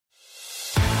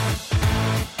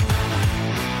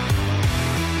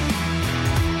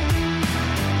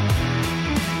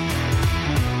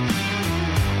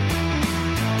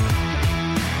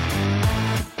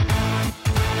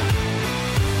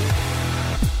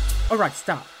Alright,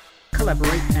 stop.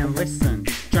 Collaborate and listen.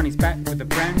 Johnny's back with a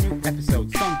brand new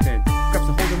episode. Something grabs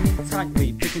a hold of me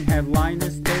tightly, picking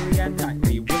headliners daily and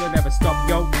nightly. Will it ever stop?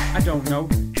 Yo, I don't know.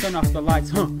 Turn off the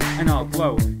lights, and I'll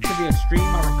glow. To the extreme,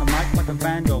 I rock a mic like a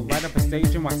vandal. Light up a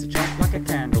stage and wax a chump like a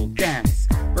candle. Dance,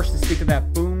 brush the speaker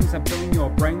that booms. I'm filling your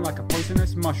brain like a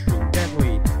poisonous mushroom.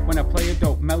 Deadly, when I play a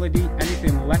dope melody.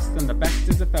 Anything less than the best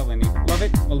is a felony. Love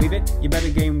it or leave it, you better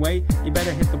gain weight. You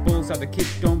better hit the bulls that the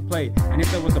kids don't play. And if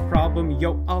there was a problem,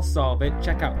 yo, I'll solve it.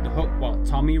 Check out the hook while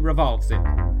Tommy revolves it.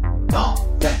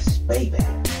 Oh, yes, baby.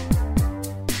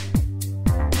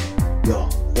 Yo,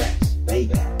 yes,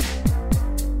 baby.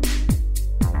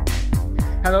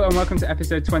 Hello and welcome to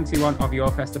episode 21 of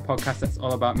Your Fest, a podcast that's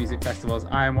all about music festivals.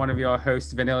 I am one of your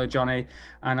hosts, Vanilla Johnny,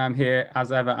 and I'm here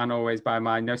as ever and always by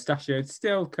my nostachioed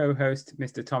still co-host,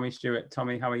 Mr. Tommy Stewart.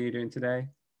 Tommy, how are you doing today?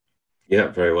 Yeah,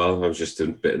 very well. I was just a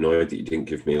bit annoyed that you didn't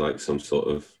give me like some sort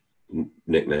of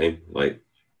nickname, like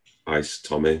Ice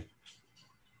Tommy.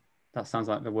 That sounds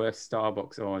like the worst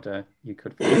Starbucks order you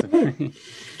could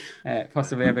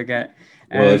possibly ever get.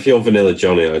 Well, if you're Vanilla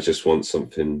Johnny, I just want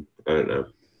something, I don't know.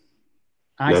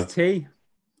 Iced tea.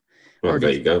 Well,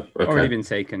 there you go. Okay. Already been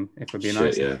taken, if we're being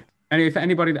honest. Yeah. Anyway, for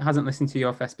anybody that hasn't listened to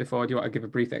Your Fest before, do you want to give a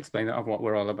brief explainer of what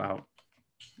we're all about?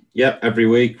 Yeah, every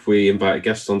week we invite a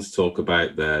guest on to talk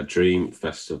about their dream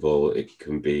festival. It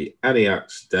can be any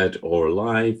acts, dead or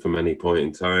alive, from any point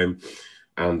in time.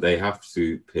 And they have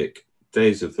to pick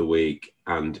days of the week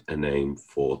and a name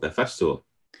for their festival.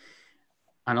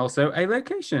 And also a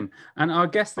location. And our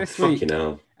guest this week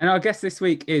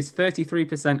is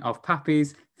 33% of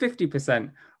Pappy's,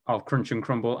 50% of Crunch and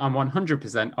Crumble, and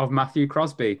 100% of Matthew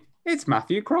Crosby. It's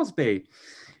Matthew Crosby.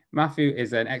 Matthew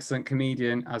is an excellent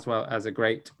comedian as well as a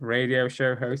great radio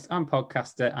show host and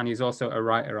podcaster, and he's also a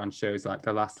writer on shows like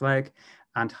The Last Leg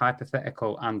and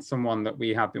Hypothetical, and someone that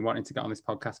we have been wanting to get on this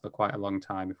podcast for quite a long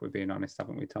time, if we're being honest,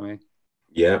 haven't we, Tommy?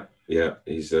 Yeah.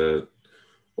 He's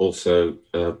also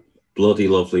a bloody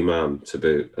lovely man to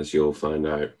boot, as you'll find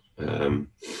out.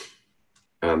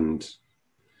 And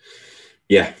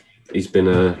yeah, he's been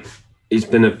a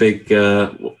big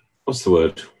what's the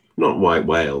word? Not white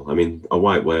whale. I mean, a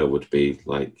white whale would be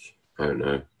like, I don't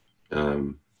know.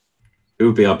 Who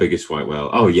would be our biggest white whale?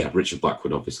 Oh yeah, Richard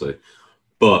Blackwood, obviously.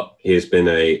 But he has been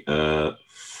a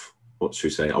what should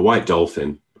we say? A white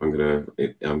dolphin. I'm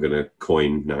gonna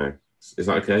coin now. Is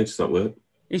that okay? Does that work?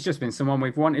 He's just been someone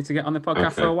we've wanted to get on the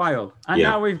podcast for a while. And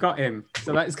now we've got him.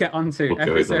 So let's get on to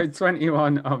episode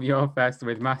 21 of Your Fest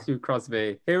with Matthew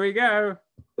Crosby. Here we go.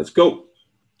 Let's go.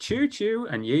 Choo choo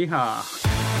and yeehaw.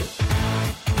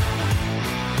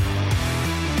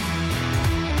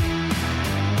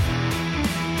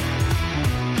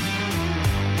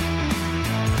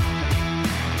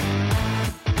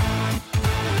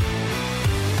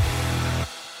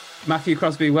 Matthew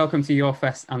Crosby, welcome to Your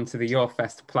Fest and to the Your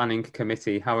Fest Planning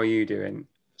Committee. How are you doing?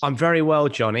 I'm very well,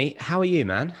 Johnny. How are you,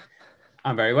 man?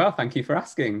 I'm very well. Thank you for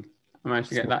asking. I managed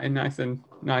to get that in nice and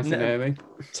early.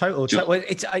 Total.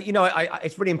 It's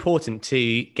it's really important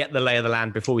to get the lay of the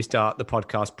land before we start the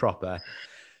podcast proper,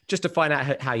 just to find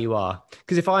out how you are.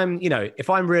 Because if I'm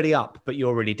really up but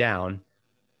you're really down,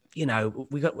 I've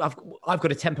got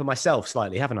to temper myself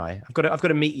slightly, haven't I? I've got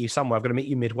to meet you somewhere. I've got to meet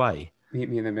you midway. Meet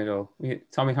me in the middle.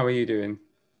 Tommy, how are you doing?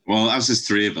 Well, as there's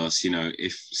three of us,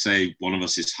 if say one of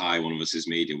us is high, one of us is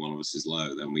medium, one of us is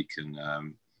low, then we can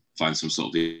find some sort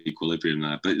of equilibrium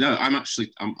there. But no, I'm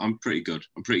pretty good.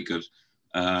 I'm pretty good.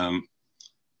 Than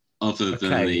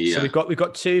the so we've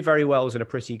got two very wells and a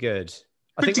pretty good.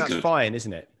 I think that's good. Fine,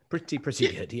 isn't it? Pretty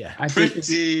good. Yeah.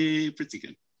 Pretty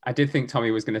good. I did think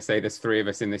Tommy was going to say there's three of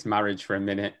us in this marriage for a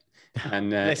minute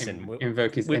and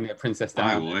invoke his inner Princess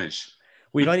Diana. I wish.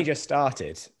 We've only just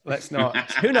started. Let's not.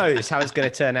 Who knows how it's going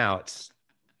to turn out?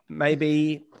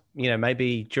 Maybe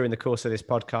during the course of this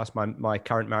podcast, my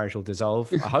current marriage will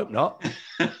dissolve. I hope not.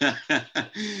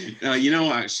 No, you know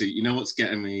what? Actually, you know what's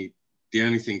getting me? The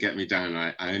only thing getting me down.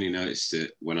 I only noticed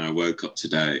it when I woke up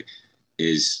today.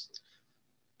 Is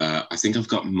I think I've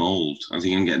got mold. I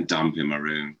think I'm getting damp in my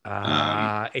room.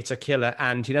 It's a killer.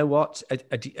 And you know what?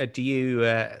 Do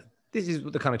you? This is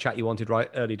the kind of chat you wanted right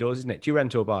early doors, isn't it? Do you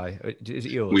rent or buy? Is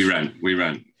it yours? We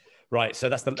rent. Right, so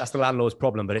that's the landlord's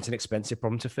problem, but it's an expensive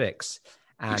problem to fix.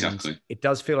 And exactly. It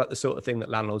does feel like the sort of thing that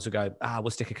landlords will go, we'll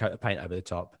stick a coat of paint over the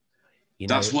top.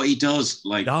 That's what he does.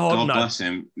 Like, God bless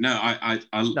him. No, I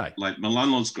No. Like, my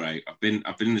landlord's great. I've been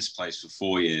in this place for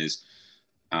 4 years.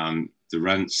 The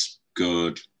rent's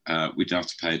good. We don't have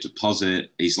to pay a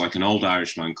deposit. He's like an old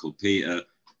Irish man called Peter.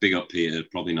 Big up Peter,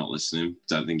 probably not listening.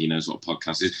 Don't think he knows what a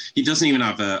podcast is. He doesn't even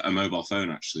have a mobile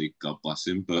phone, actually. God bless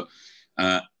him. But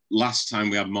last time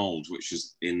we had mold, which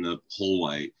was in the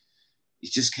hallway, he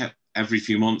just kept, every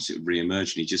few months it would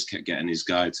re-emerge, and he just kept getting his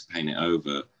guy to paint it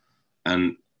over.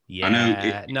 And yeah,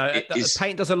 I know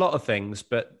paint does a lot of things,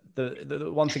 but the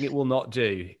one thing it will not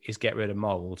do is get rid of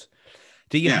mold.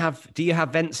 Do you have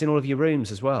vents in all of your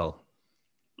rooms as well?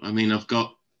 I mean, I've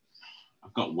got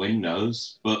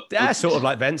windows, but yeah, sort of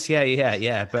like vents.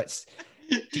 Yeah. But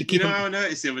you know how I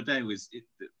noticed the other day was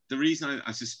the reason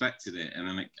I suspected it, and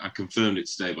then I confirmed it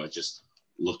today by just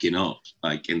looking up,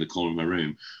 like in the corner of my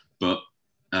room. But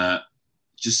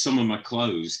just some of my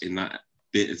clothes in that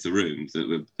bit of the room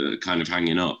that were kind of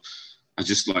hanging up, I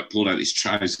just like pulled out these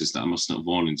trousers that I must not have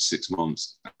worn in 6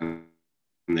 months, and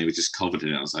they were just covered in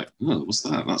it. I was like, oh, what's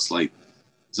that? That's like,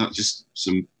 is that just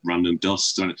some random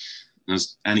dust?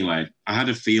 Anyway, I had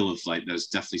a feel of like there's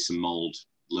definitely some mold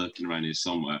lurking around here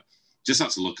somewhere. Just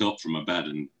had to look up from my bed,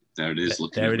 and there it is.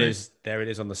 There it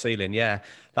is on the ceiling. Yeah,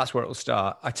 that's where it will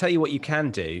start. I tell you what you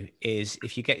can do is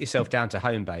if you get yourself down to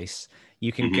Homebase,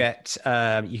 you can get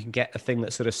a thing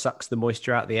that sort of sucks the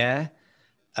moisture out of the air.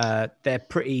 They're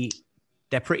pretty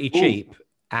cheap,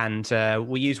 and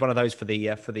we use one of those for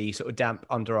the sort of damp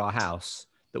under our house.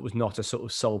 That was not a sort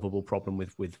of solvable problem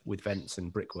with vents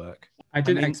and brickwork. I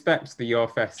didn't expect the Your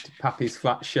Fest Pappy's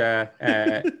Flat Share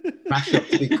mashup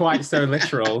to be quite so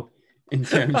literal in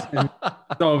terms of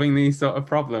solving these sort of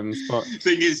problems. But the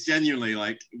thing is, genuinely,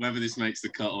 like whether this makes the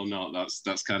cut or not,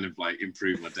 that's kind of like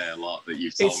improved my day a lot. That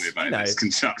you've told me about this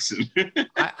contraption.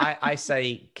 I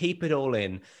say keep it all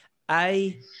in.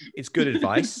 A, it's good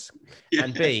advice,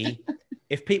 and B,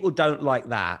 if people don't like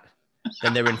that,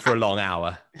 then they're in for a long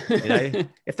hour. You know,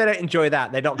 if they don't enjoy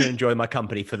that, they're not going to enjoy my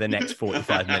company for the next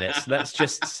 45 minutes.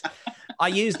 I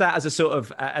use that as a sort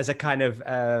of, as a kind of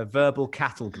verbal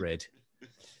cattle grid.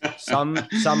 Some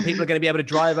people are going to be able to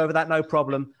drive over that, no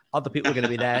problem. Other people are going to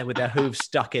be there with their hooves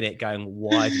stuck in it going,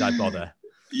 why did I bother?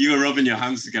 You were rubbing your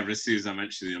hands together as soon as I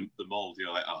mentioned the mold.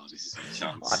 You're like, oh, this is a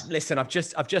chance. Listen, I've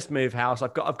just moved house.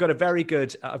 I've got a very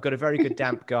good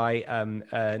damp guy,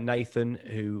 Nathan,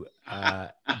 who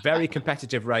very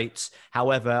competitive rates.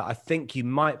 However, I think you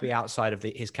might be outside of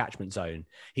his catchment zone.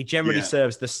 He generally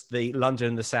serves the London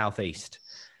and the southeast.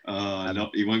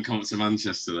 No, he won't come to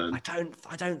Manchester then.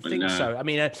 I don't think so. I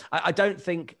mean, I don't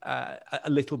think a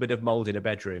little bit of mold in a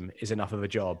bedroom is enough of a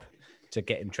job to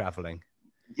get him travelling.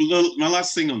 My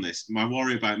last thing on this, my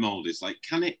worry about mold is like,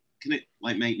 can it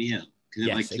like make me ill?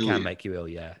 Yes, it can make you ill.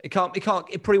 Yeah, it can't.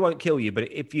 It probably won't kill you, but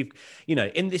if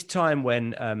in this time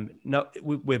when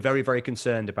we're very, very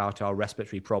concerned about our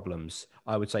respiratory problems,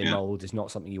 I would say mold is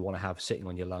not something you want to have sitting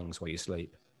on your lungs while you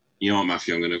sleep. You know what,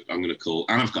 Matthew? I'm gonna call,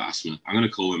 and I've got asthma. I'm gonna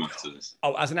call him after this.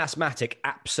 Oh, as an asthmatic,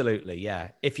 absolutely, yeah.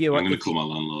 I'm gonna call my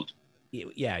landlord.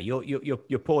 Yeah,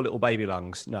 your poor little baby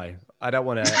lungs. No, I don't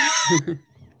want to.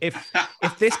 If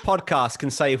this podcast can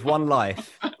save one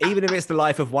life, even if it's the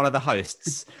life of one of the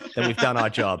hosts, then we've done our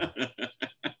job.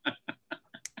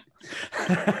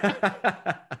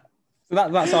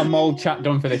 So that's our mold chat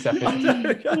done for this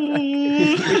episode.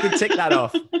 We can tick that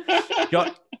off.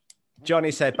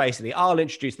 Johnny said basically, I'll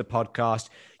introduce the podcast.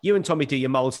 You and Tommy do your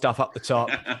mold stuff up the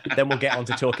top. Then we'll get on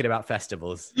to talking about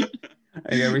festivals.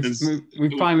 Okay,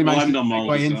 we've finally managed to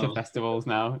go into festivals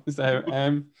now. So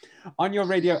on your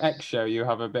Radio X show, you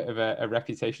have a bit of a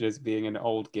reputation as being an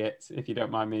old git, if you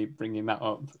don't mind me bringing that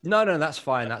up. No, that's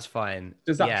fine. That's fine.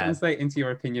 Does that translate into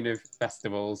your opinion of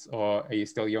festivals, or are you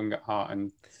still young at heart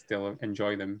and still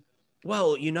enjoy them?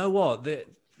 Well, you know what?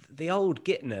 The old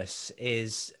gitness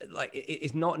is like,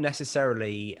 it's not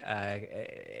necessarily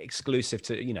exclusive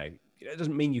to, it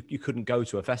doesn't mean you couldn't go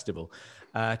to a festival.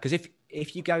 Because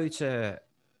if you go to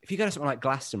something like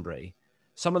Glastonbury,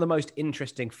 some of the most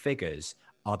interesting figures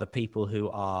are the people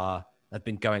who have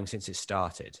been going since it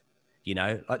started.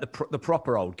 Like the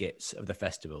proper old gits of the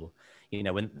festival.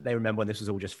 When they remember when this was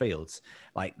all just fields.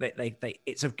 Like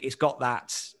it's got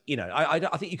that.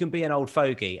 I think you can be an old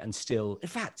fogey and still. In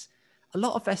fact, a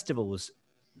lot of festivals,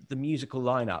 the musical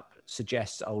lineup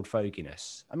suggests old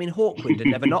foginess. I mean, Hawkwind are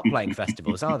never not playing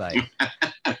festivals, are they?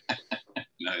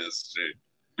 No, that's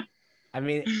true. I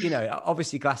mean,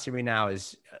 obviously Glastonbury now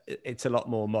it's a lot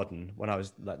more modern. When I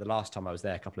was like the last time I was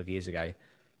there a couple of years ago,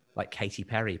 like Katy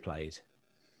Perry played.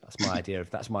 That's my idea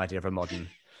of a modern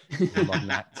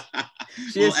act.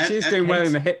 She is doing well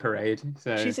in the hit parade.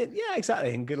 So she's in, yeah,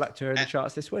 exactly. And good luck to her in the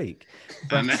charts this week.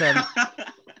 But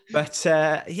it's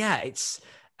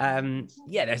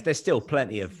there's still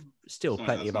plenty of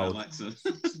old. Alexa.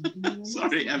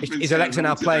 Sorry, is Alexa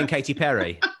now playing Katy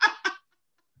Perry?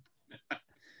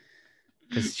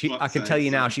 Because I can tell you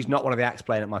now, she's not one of the acts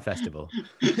playing at my festival.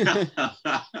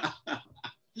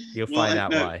 You'll find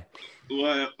out why.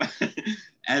 Well,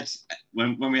 Ed,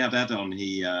 when we had Ed on,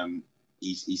 he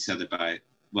said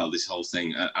about this whole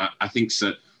thing. I think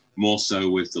so more so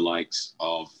with the likes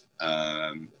of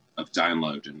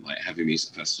Download and like heavy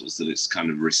music festivals, that it's kind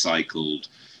of recycled,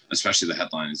 especially the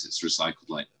headliners. It's recycled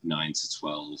like 9 to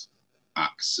 12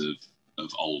 acts of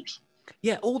old.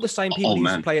 Yeah, all the same people who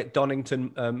used to play at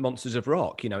Donington Monsters of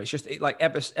Rock. You know, it's just like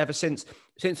ever since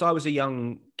I was a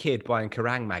young kid buying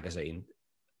Kerrang magazine.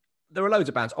 There are loads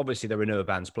of bands. Obviously, there are newer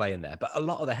bands playing there, but a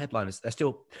lot of the headliners,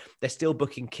 they're still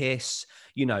booking Kiss.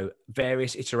 You know,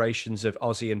 various iterations of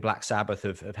Ozzy and Black Sabbath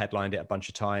have headlined it a bunch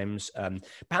of times.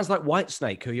 Bands like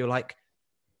Whitesnake, who you're like,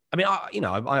 I mean,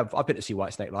 I've been to see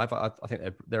Whitesnake live. I think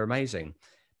they're amazing,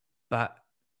 but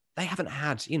they haven't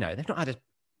had, they've not had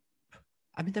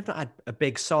a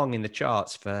big song in the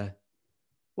charts for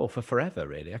forever.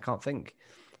 Really, I can't think.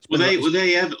 Were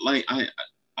they ever like?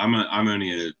 I'm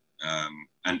only a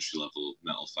entry level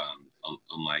metal fan,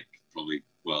 unlike probably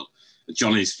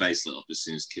Johnny's face lit up as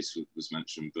soon as Kiss was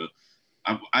mentioned, but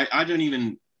I don't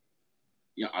even.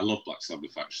 Yeah, I love Black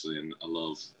Sabbath actually, and I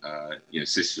love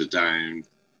System of a Down,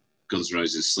 Guns N'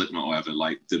 Roses, Slipknot, whatever,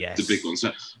 like the big ones.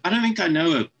 So I don't think I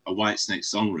know a Whitesnake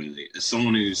song really. As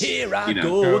someone who's Here I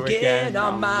go again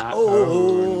on my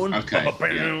own. Okay.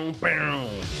 Going down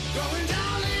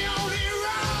the only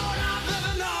road I've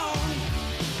ever known.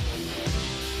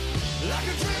 Like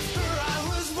a drifter, I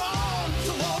was born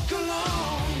to walk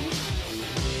alone.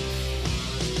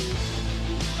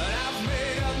 And I've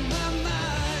made up my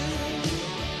mind.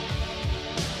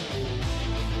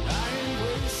 I ain't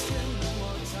wasting no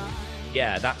more time.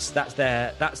 Yeah, that's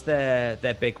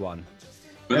their big one.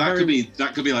 But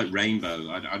that could be like Rainbow.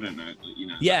 I don't know.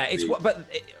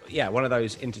 Yeah, one of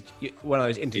those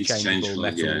interchangeable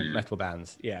metal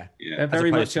bands. Yeah. They're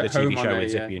very much at home on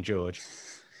with Zippy and George.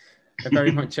 They're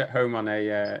very much at home on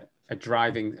a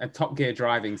Top Gear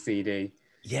driving CD.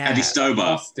 Yeah, Eddie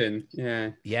Stobart. Austin.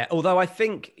 Yeah. Although I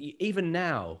think even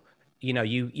now,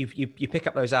 you pick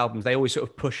up those albums, they always sort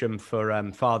of push them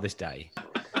for Father's Day.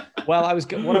 Well,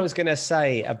 what I was going to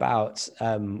say about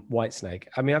Whitesnake.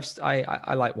 I mean,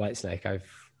 I like Whitesnake.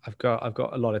 I've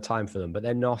got a lot of time for them, but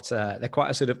they're not. They're quite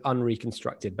a sort of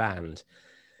unreconstructed band.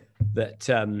 That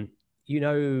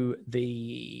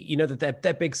that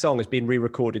their big song has been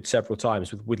re-recorded several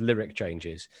times with lyric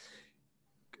changes.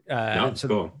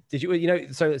 Did you?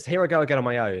 So it's Here I Go Again on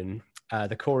My Own.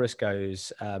 The chorus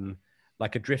goes,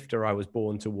 like a drifter, I was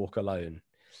born to walk alone,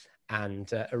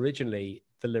 and originally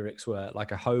the lyrics were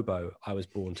like a hobo, I was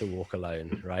born to walk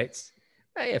alone, right?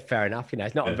 Yeah, fair enough.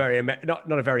 It's not a very not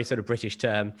a very sort of British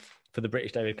term for the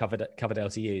British David Coverdale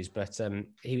to use, but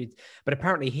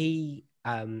apparently he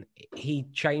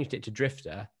changed it to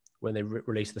drifter when they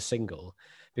released the single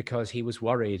because he was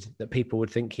worried that people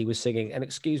would think he was singing. And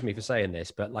excuse me for saying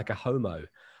this, but like a homo,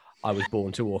 I was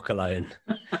born to walk alone.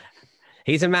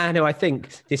 He's a man who I think,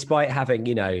 despite having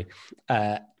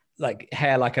like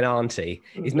hair like an auntie,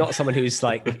 he's not someone who's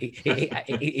like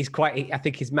he's quite. I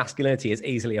think his masculinity is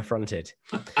easily affronted.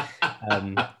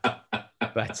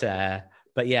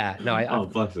 But yeah, no.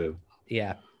 Bless him.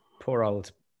 Yeah, poor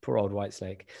old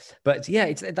Whitesnake. But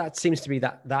yeah, that seems to be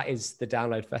that is the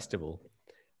Download Festival.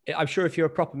 I'm sure if you're a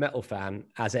proper metal fan,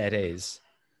 as Ed is,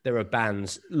 there are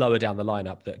bands lower down the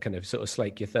lineup that kind of sort of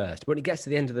slake your thirst. But when it gets to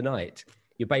the end of the night,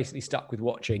 you're basically stuck with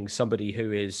watching somebody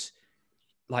who is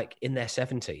like in their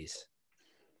 70s.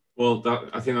 Well,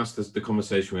 I think that's the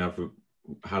conversation we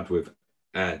had with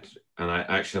Ed, and I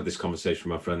actually had this conversation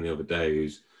with my friend the other day,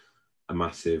 who's a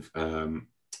massive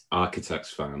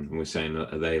Architects fan, and we're saying,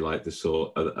 are they like the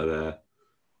sort? Are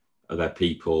there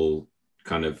people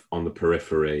kind of on the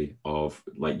periphery of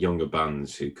like younger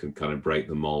bands who can kind of break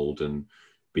the mold and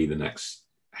be the next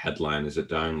headliners at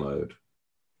Download?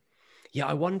 Yeah,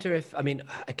 I wonder if, I mean,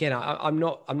 again, I'm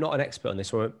not an expert on this,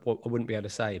 so I wouldn't be able to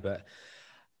say, but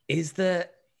is the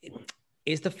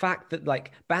fact that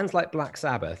like bands like Black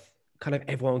Sabbath, kind of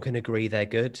everyone can agree they're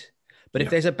good, but if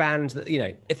there's a band that,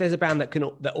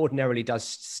 that ordinarily does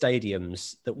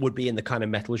stadiums that would be in the kind of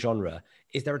metal genre,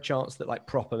 is there a chance that like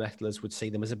proper metalers would see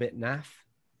them as a bit naff?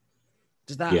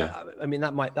 Does that, I mean,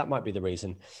 that might be the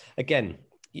reason. Again,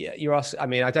 yeah, you're asking. I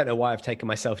mean, I don't know why I've taken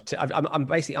myself to. I'm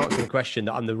basically answering a question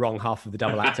that I'm the wrong half of the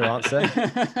double act to answer.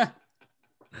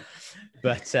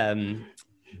 But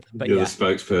you're the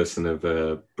spokesperson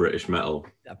of British metal.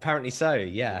 Apparently so.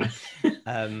 Yeah.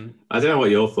 I don't know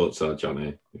what your thoughts are,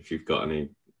 Johnny. If you've got any.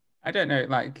 I don't know.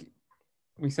 Like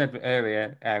we said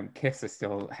earlier, Kiss are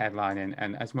still headlining,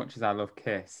 and as much as I love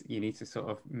Kiss, you need to sort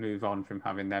of move on from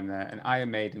having them there. And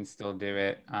Iron Maiden still do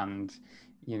it, and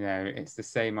You know, it's the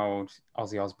same old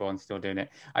Ozzy Osbourne still doing it.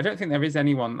 I don't think there is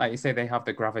anyone, like you say, they have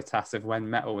the gravitas of when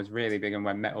metal was really big and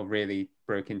when metal really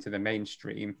broke into the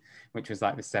mainstream, which was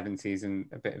like the 70s and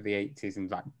a bit of the 80s,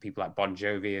 and like people like Bon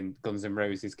Jovi and Guns N'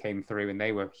 Roses came through and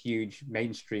they were huge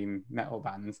mainstream metal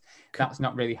bands. That's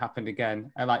not really happened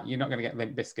again. And like, you're not going to get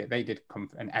Limp Bizkit. They did come,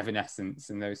 and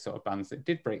Evanescence and those sort of bands that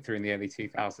did break through in the early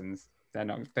 2000s.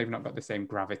 They've not got the same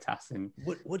gravitas. And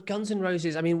would Guns N'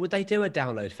 Roses, I mean, would they do a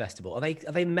download festival? Are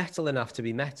they metal enough to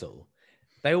be metal?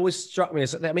 They always struck me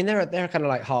as, I mean, they're kind of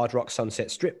like hard rock Sunset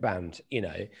Strip band, you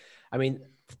know. I mean,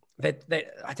 they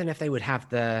I don't know if they would have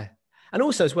the, and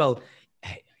also as well,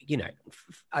 you know,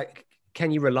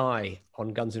 can you rely on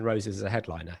Guns N' Roses as a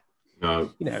headliner?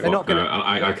 No, you know, they're not going to.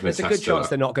 I can There's a attest good to chance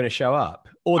that. they're not going to show up,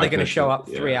 or they're going to show up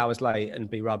 3 yeah. hours late and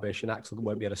be rubbish, and Axl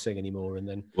won't be able to sing anymore. And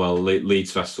then, Well,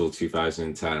 Leeds Festival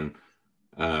 2010.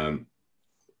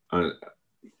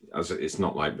 It's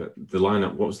not like, but the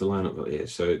lineup. What was the lineup that year?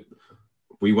 So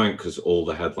we went because all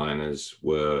the headliners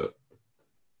were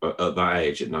at that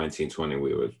age, at 19, 20.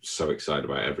 We were so excited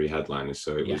about every headliner.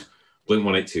 So it was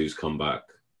Blink-182's come back,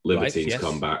 Libertines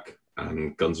come back,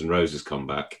 and Guns N' Roses come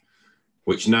back.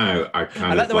 Which now I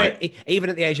kind I like of the way, even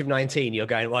at the age of 19, you're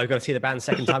going, well, I've got to see the band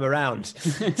second time around.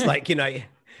 It's like, you know,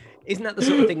 isn't that the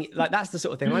sort of thing? Like, that's the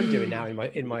sort of thing I'm doing now in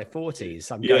my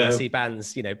 40s. I'm going to see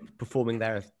bands, you know, performing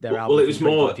their album. Well, it was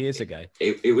more years ago.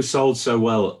 It was sold so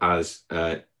well as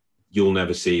you'll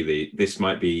never see this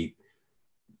might be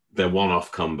their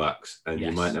one-off comebacks, and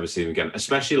you might never see them again.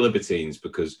 Especially Libertines,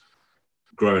 because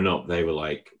growing up they were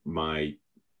like my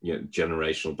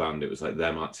generational band. It was like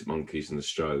them, Arctic Monkeys, and the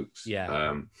Strokes.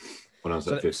 When I was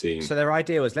like 15. So their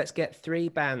idea was, let's get 3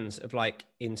 bands of like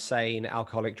insane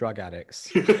alcoholic drug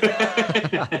addicts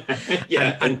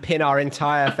and pin our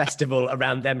entire festival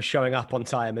around them showing up on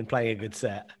time and playing a good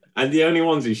set. And the only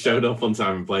ones who showed up on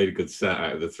time and played a good set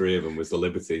out of the 3 of them was the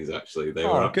Libertines. Actually, they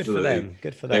were good for them.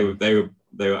 Good for them. them.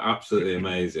 They were absolutely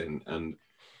amazing. And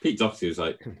Pete Doherty was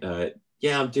like,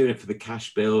 "Yeah, I'm doing it for the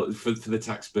cash bill, for the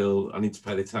tax bill. I need to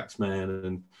pay the tax man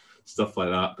and stuff like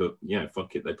that." But yeah,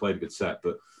 fuck it, they played a good set.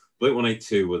 But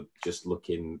Blink-182 were just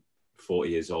looking 40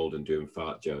 years old and doing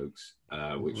fart jokes,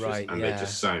 they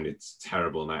just sounded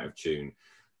terrible and out of tune.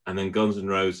 And then Guns N'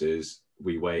 Roses,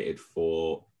 we waited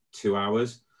for 2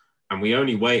 hours, and we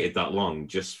only waited that long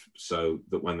just so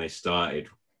that when they started,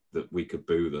 that we could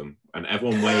boo them. And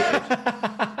everyone waited.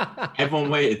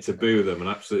 Everyone waited to boo them and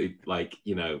absolutely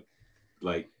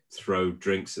throw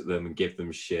drinks at them and give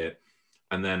them shit.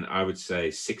 And then I would say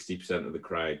 60% of the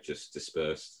crowd just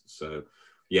dispersed. So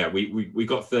yeah, we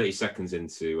got 30 seconds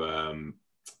into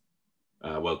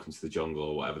Welcome to the Jungle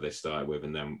or whatever they started with,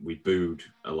 and then we booed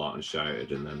a lot and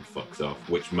shouted and then fucked off,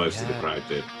 which most of the crowd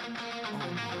did.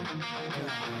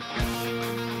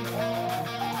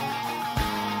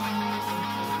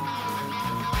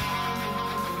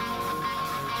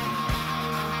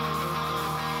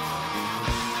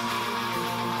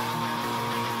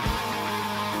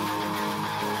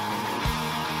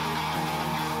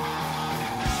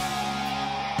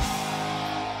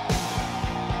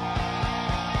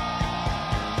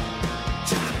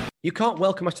 You can't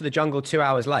welcome us to the jungle 2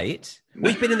 hours late.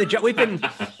 We've been in the we've been.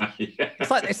 It's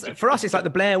like for us. It's like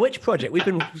the Blair Witch Project. We've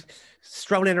been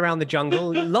strolling around the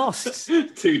jungle, lost.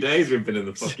 2 days we've been in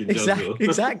the fucking jungle.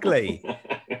 Exactly.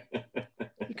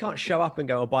 You can't show up and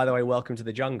go, "Oh, by the way, welcome to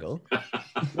the jungle."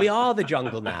 We are the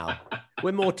jungle now.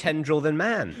 We're more tendril than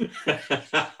man.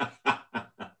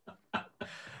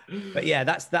 But yeah,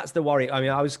 that's the worry. I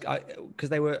mean, because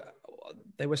they were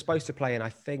supposed to play in, I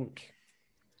think,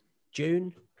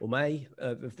 June or May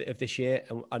of this year,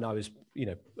 and I was,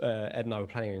 Ed and I were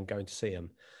planning on going to see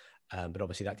them, but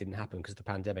obviously that didn't happen because of the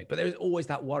pandemic. But there was always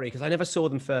that worry because I never saw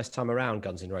them first time around,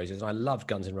 Guns N' Roses, and I loved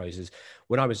Guns N' Roses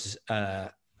when I was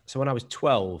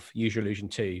 12. Use Your Illusion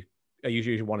 2, Use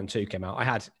Your Illusion 1 and 2 came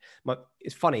out.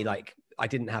 It's funny, like I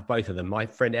didn't have both of them. My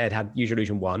friend Ed had Use Your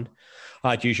Illusion 1, I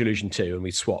had Use Your Illusion 2, and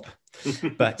we'd swap.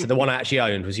 But the one I actually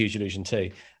owned was Use Your Illusion 2.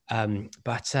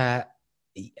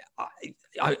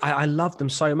 I love them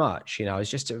so much. I was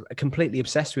just completely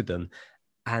obsessed with them,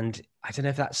 and I don't know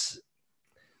if that's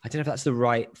the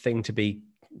right thing to be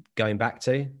going back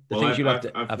to. Things you loved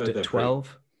at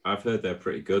 12. I've heard they're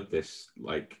pretty good.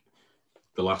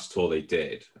 The last tour they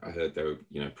did, I heard they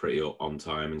were pretty on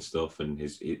time and stuff, and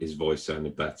his voice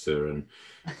sounded better. And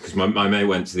because my mate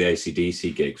went to the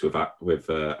AC/DC gigs with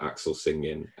Axl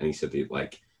singing, and he said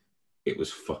it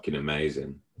was fucking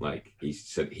amazing. Like he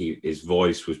said, his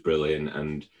voice was brilliant,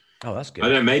 and oh, that's good. I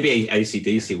don't know, maybe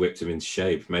AC/DC whipped him into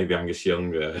shape. Maybe Angus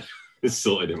Young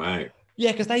sorted him out.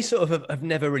 Yeah, because they sort of have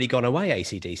never really gone away,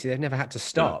 AC/DC. They've never had to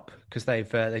stop because They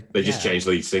just change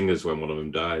lead singers when one of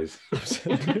them dies.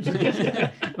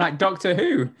 Like Doctor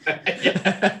Who.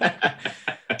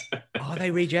 Are they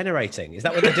regenerating? Is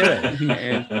that what they're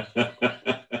doing?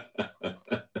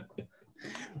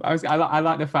 I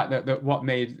like the fact that what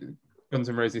made Guns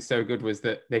N' Roses so good was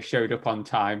that they showed up on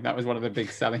time. That was one of the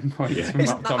big selling points. Yeah. From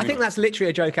Rob I Zombie. think that's literally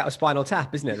a joke out of Spinal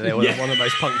Tap, isn't it? That they were one of the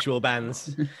most punctual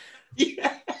bands.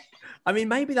 Yeah. I mean,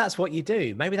 maybe that's what you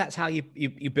do. Maybe that's how you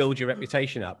build your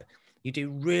reputation up. You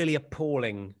do really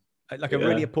appalling, like a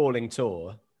really appalling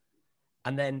tour.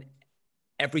 And then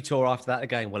every tour after that, they're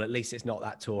going, well, at least it's not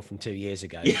that tour from 2 years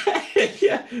ago.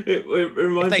 Yeah. It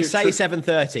reminds If they me say of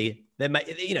 7:30, they may,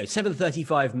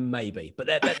 7:35 maybe, but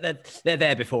they're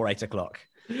there before 8 o'clock.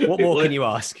 What more can you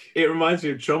ask? It reminds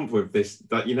me of Trump with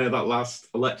that last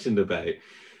election debate.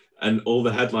 And all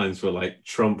the headlines were like,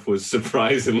 Trump was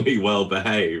surprisingly well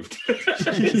behaved.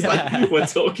 It's like, we're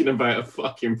talking about a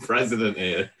fucking president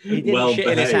here. He didn't shit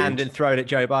in his hand and throw it at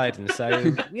Joe Biden.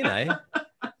 So,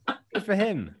 good for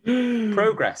him.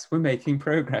 Progress. We're making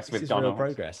progress This with is Donald. real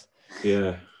progress.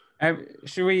 Yeah.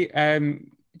 Should we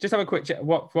just have a quick chat?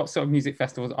 What sort of music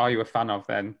festivals are you a fan of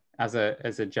then, as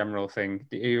a general thing?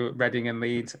 Do you Reading and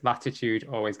Leeds? Latitude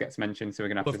always gets mentioned, so we're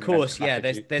gonna have Of to. course, yeah.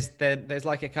 Latitude. There's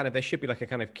like a kind of, there should be like a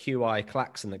kind of QI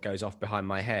klaxon that goes off behind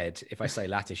my head if I say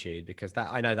Latitude, because that,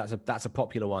 I know that's a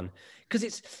popular one, because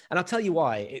and I'll tell you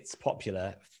why it's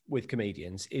popular with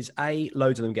comedians is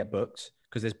loads of them get booked.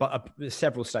 Because there's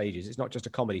several stages. It's not just a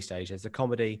comedy stage. There's the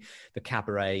comedy, the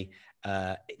cabaret,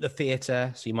 the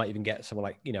theatre. So you might even get someone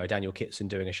like, a Daniel Kitson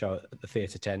doing a show at the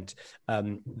theatre tent.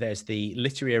 There's the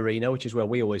literary arena, which is where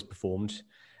we always performed.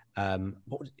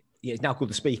 It's now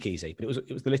called the Speakeasy, but it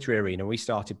was the literary arena. We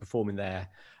started performing there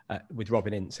with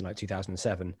Robin Ince in like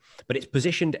 2007. But it's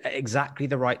positioned at exactly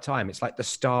the right time. It's like the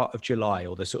start of July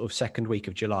or the sort of second week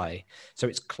of July. So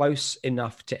it's close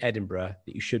enough to Edinburgh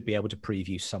that you should be able to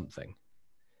preview something.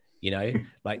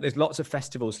 Like there's lots of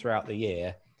festivals throughout the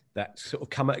year that sort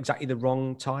of come at exactly the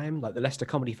wrong time. Like the Leicester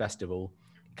Comedy Festival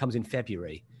comes in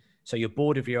February. So you're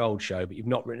bored of your old show, but you've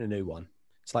not written a new one.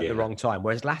 It's like the wrong time.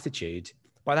 Whereas Latitude,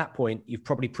 by that point, you've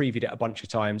probably previewed it a bunch of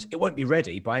times. It won't be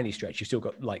ready by any stretch. You've still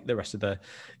got like the rest of the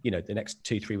next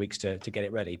 2-3 weeks to get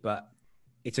it ready. But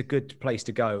it's a good place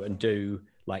to go and do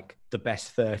like the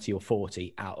best 30 or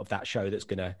 40 out of that show that's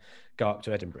going to go up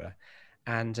to Edinburgh.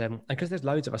 And because there's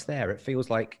loads of us there, it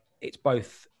feels like it's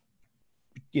both,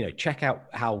 check out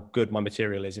how good my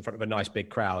material is in front of a nice big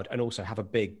crowd, and also have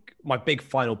my big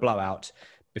final blowout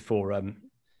before. I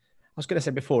was going to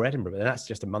say before Edinburgh, but that's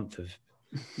just a month of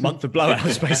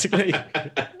blowouts basically.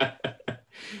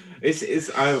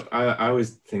 I always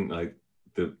think like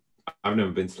I've never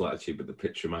been to Latitude, but the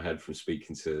picture in my head from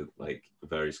speaking to like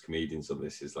various comedians on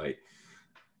this is like,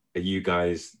 do you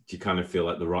kind of feel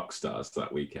like the rock stars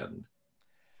that weekend?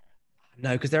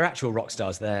 No, because they're actual rock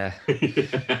stars there.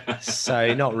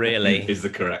 So not really. Is the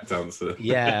correct answer.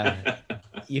 Yeah.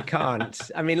 You can't.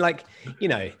 I mean, like,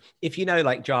 if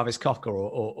like Jarvis Cocker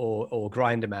or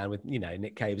Grinder Man with,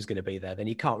 Nick Cave is going to be there, then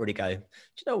you can't really go, do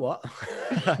you know what?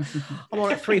 I'm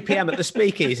on at 3 p.m. at the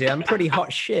Speakeasy. I'm pretty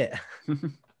hot shit.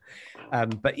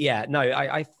 But yeah, no,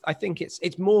 I think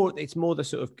it's more the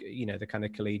sort of, the kind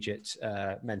of collegiate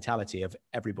mentality of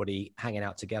everybody hanging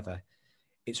out together.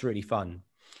 It's really fun.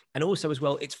 And also as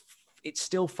well, it's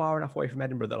still far enough away from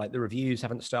Edinburgh that like the reviews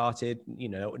haven't started,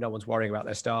 no one's worrying about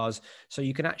their stars. So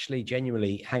you can actually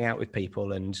genuinely hang out with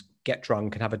people and get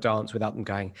drunk and have a dance without them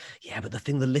going, yeah, but the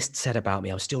thing the list said about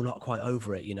me, I'm still not quite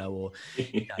over it, or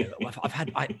I've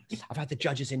had the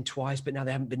judges in twice, but now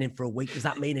they haven't been in for a week. Does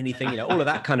that mean anything? All of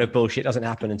that kind of bullshit doesn't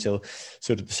happen until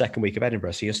sort of the second week of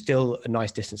Edinburgh. So you're still a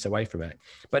nice distance away from it.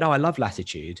 But no, I love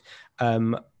Latitude.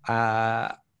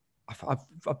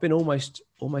 I've been almost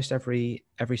every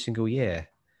single year.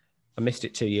 I missed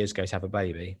it 2 years ago to have a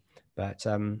baby, but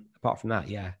apart from that,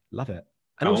 yeah, love it.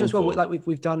 And How also as well, long for? like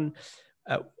we've done.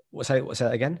 What's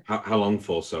that again? How long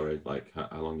for? Sorry, like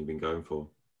how long you been going for?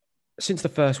 Since the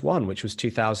first one, which was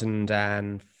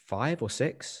 2005 or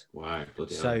 6. Wow,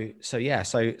 bloody hell. So yeah,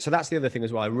 so that's the other thing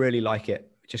as well. I really like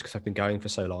it just because I've been going for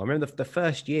so long. I remember the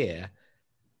first year,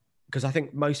 because I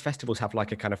think most festivals have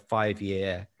like a kind of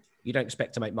 5-year. You don't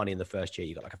expect to make money in the first year.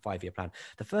 You got like a 5-year plan.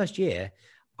 The first year,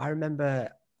 I remember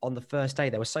on the first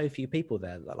day, there were so few people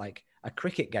there that like a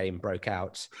cricket game broke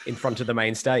out in front of the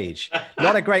main stage.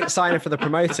 Not a great sign for the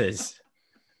promoters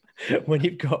when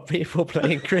you've got people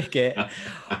playing cricket.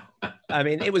 I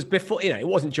mean, it was before, it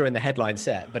wasn't during the headline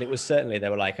set, but it was certainly, they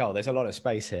were like, oh, there's a lot of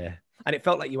space here. And it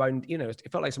felt like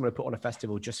it felt like someone had put on a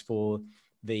festival just for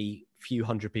the few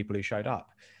hundred people who showed up.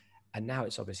 And now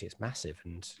it's obviously it's massive,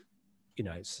 and you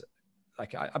know, it's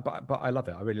like but I love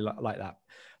it. I really like that.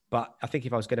 But I think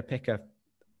if I was going to pick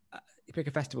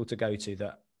a festival to go to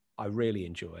that I really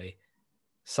enjoy,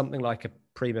 something like a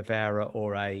Primavera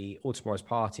or a All Tomorrow's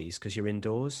Parties, because you're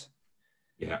indoors.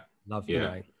 Yeah. Love, Yeah. you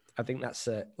know, I think that's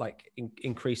like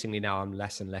increasingly now I'm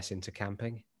less and less into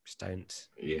camping. Just don't.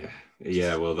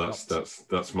 Yeah. Well, that's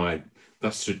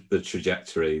the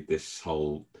trajectory. This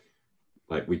whole,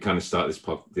 like, we kind of start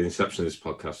the inception of this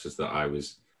podcast is that I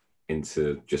was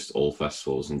into just all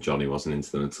festivals and Johnny wasn't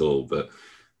into them at all. But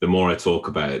the more I talk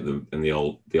about it, and the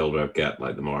older I get,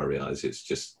 like, the more I realize it's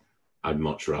just, I'd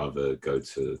much rather go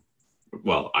to,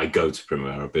 well, I go to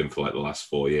Primavera. I've been for like the last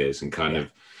 4 years, and kind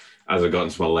of as I got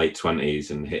into my late 20s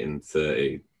and hitting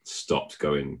 30, stopped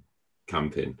going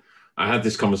camping. I had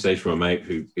this conversation with a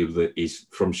mate he's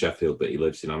from Sheffield, but he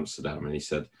lives in Amsterdam, and he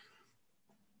said,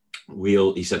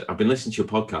 I've been listening to your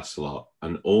podcast a lot,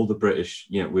 and all the British,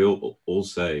 you know, we all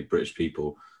say, British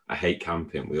people, I hate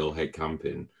camping. We all hate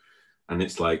camping. And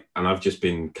it's like, and I've just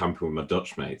been camping with my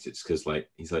Dutch mates. It's because, like,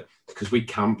 he's like, because we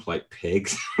camp like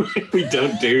pigs. We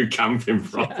don't do camping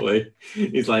properly.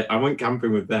 He's like, I went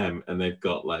camping with them, and they've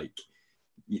got, like,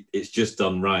 it's just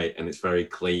done right, and it's very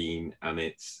clean, and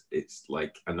it's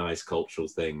like a nice cultural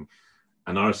thing.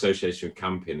 And our association with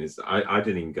camping is, I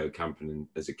didn't even go camping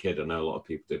as a kid. I know a lot of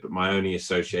people did, but my only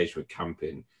association with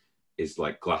camping is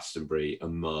like Glastonbury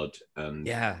and mud and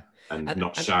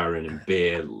not showering and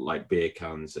beer, like beer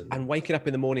cans, and waking up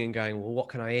in the morning and going, well, what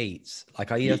can I eat?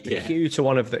 Like, I either have to queue to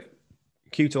one of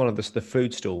the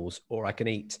food stalls, or I can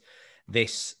eat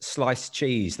this sliced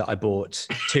cheese that I bought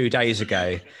 2 days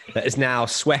ago that is now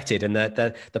sweated, and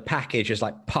the package is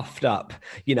like puffed up,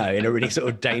 you know, in a really sort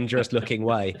of dangerous looking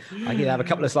way. I can have a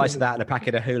couple of slices of that and a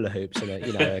packet of hula hoops and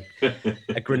a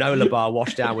granola bar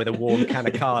washed down with a warm can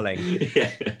of Carling.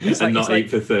 Yeah. And not eat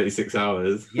for 36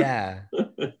 hours. Yeah.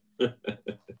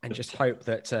 And just hope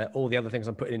that all the other things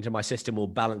I'm putting into my system will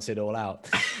balance it all out,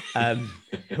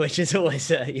 which is always,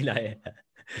 you know.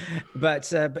 But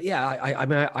yeah, I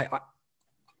mean,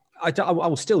 I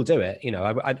will still do it, you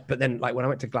know. But then, like, when I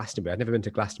went to Glastonbury, I'd never been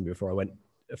to Glastonbury before. I went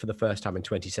for the first time in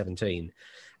 2017,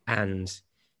 and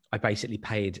I basically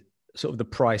paid sort of the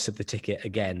price of the ticket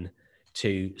again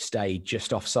to stay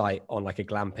just off site on like a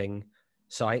glamping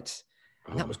site,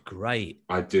 and that was great.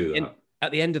 I do that.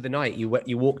 At the end of the night, you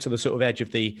walk to the sort of edge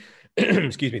of the,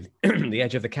 excuse me, the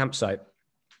edge of the campsite,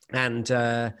 and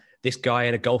this guy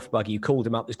in a golf buggy, you called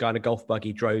him up. This guy in a golf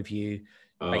buggy drove you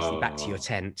basically back to your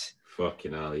tent.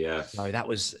 Fucking hell, yeah. So that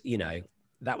was, you know,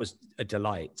 that was a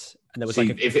delight. And there was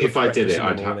if I did it,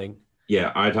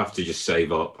 I'd have to just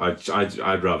save up.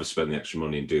 I'd rather spend the extra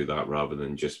money and do that rather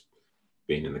than just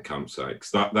being in the campsite.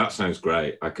 Because that sounds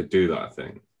great. I could do that, I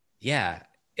think. Yeah,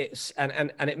 it's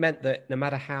and it meant that no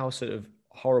matter how sort of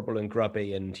horrible and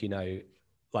grubby and, you know,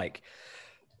 like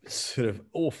sort of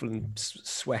awful and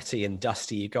sweaty and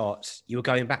dusty you were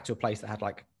going back to a place that had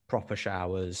like proper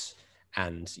showers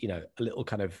and, you know, a little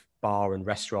kind of bar and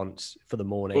restaurant for the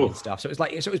morning and stuff. So it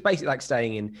was basically like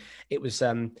staying in, it was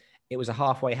a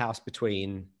halfway house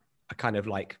between a kind of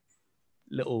like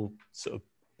little sort of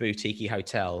boutique-y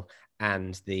hotel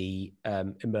and the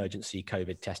emergency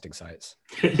COVID testing sites.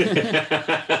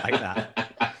 Like that.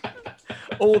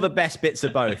 All the best bits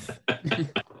of both.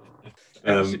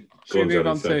 Should we move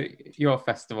on to your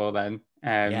festival then?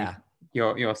 Yeah.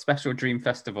 Your special dream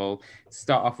festival. To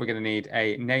start off, we're going to need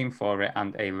a name for it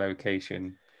and a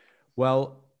location.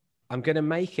 Well, I'm going to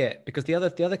make it, because the other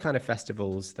kind of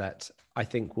festivals that I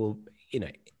think will, you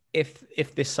know,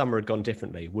 if this summer had gone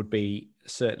differently, would be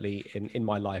certainly in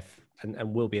my life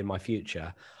and will be in my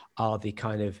future, are the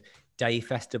kind of day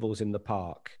festivals in the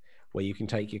park where you can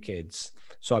take your kids.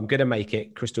 So I'm going to make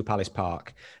it Crystal Palace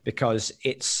Park, because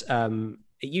it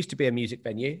used to be a music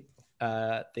venue.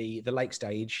 The Lake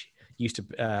Stage used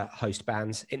to host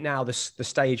bands. The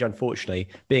stage, unfortunately,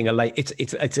 being a lake,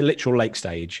 it's a literal lake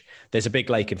stage. There's a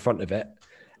big lake in front of it,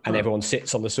 and everyone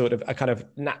sits on the sort of a kind of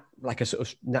like a sort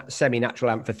of semi-natural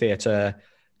amphitheater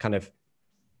kind of.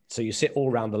 So you sit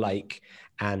all around the lake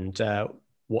and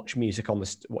watch music on the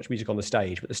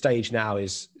stage. But the stage now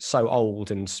is so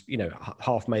old and, you know,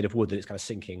 half made of wood that it's kind of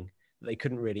sinking. They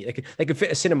couldn't really. They could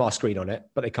fit a cinema screen on it,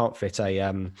 but they can't fit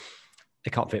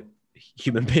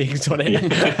human beings on it.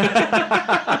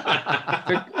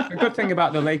 The good thing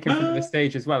about the lake in front of the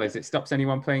stage as well is it stops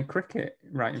anyone playing cricket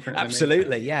right in front of them.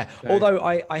 Absolutely, yeah. So, although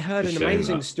I heard an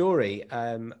amazing story.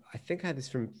 I think I heard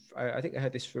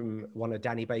this from one of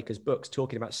Danny Baker's books,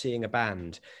 talking about seeing a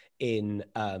band in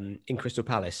Crystal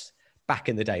Palace back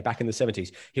in the day, back in the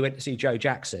 70s. He went to see Joe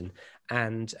Jackson,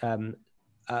 and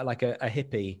like a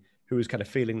hippie who was kind of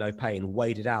feeling no pain,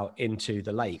 waded out into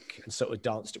the lake and sort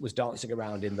of was dancing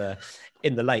around in the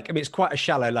lake. I mean, it's quite a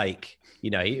shallow lake. You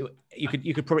know, you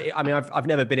could probably. I mean, I've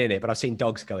never been in it, but I've seen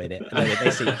dogs go in it, and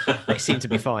they seem to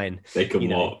be fine. They can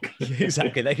walk.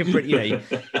 Exactly, they can.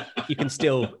 You can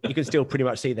still pretty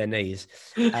much see their knees.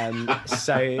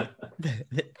 So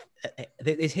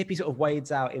this hippie sort of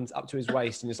wades out up to his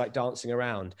waist and is like dancing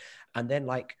around, and then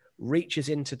like reaches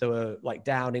into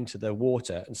down into the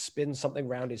water and spins something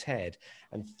around his head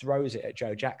and throws it at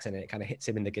Joe Jackson, and it kind of hits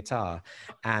him in the guitar.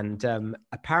 And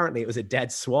apparently it was a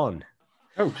dead swan.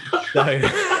 Oh,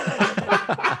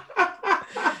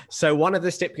 so one of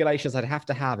the stipulations I'd have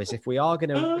to have is if we're going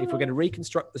to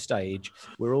reconstruct the stage,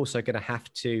 we're also going to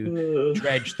have to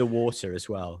dredge the water as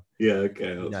well. Yeah,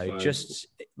 okay. Fine.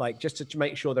 just to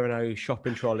make sure there are no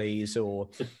shopping trolleys or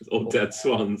dead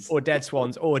swans or dead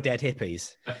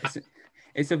hippies.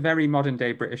 It's a very modern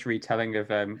day British retelling of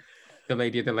the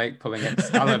Lady of the Lake pulling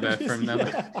Excalibur from them.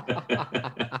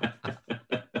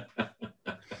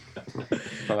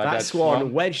 That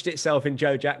swan wedged itself in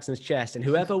Joe Jackson's chest, and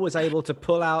whoever was able to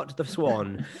pull out the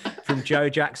swan from Joe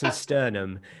Jackson's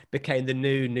sternum became the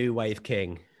new wave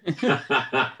king.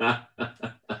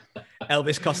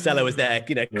 Elvis Costello was there,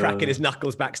 you know, cracking his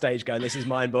knuckles backstage going, "This is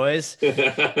mine, boys."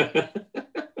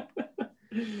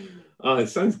 Oh, it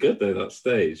sounds good though, that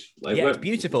stage. Like, yeah, it's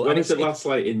beautiful. When is it last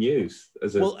like in use?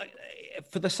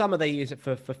 For the summer they use it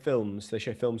for films. They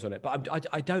show films on it, but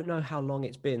I don't know how long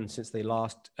it's been since they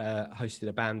last hosted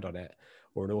a band on it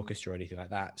or an orchestra or anything like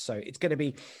that. So it's going to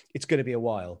be a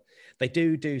while. They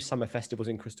do summer festivals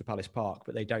in Crystal Palace Park,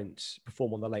 but they don't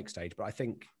perform on the lake stage. But I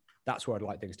think that's where I'd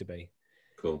like things to be.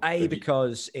 Cool. A,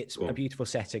 because it's a beautiful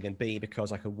setting, and B,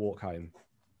 because I can walk home.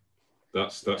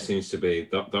 That seems to be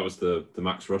that was the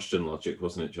Max Rushton logic,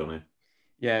 wasn't it, Johnny?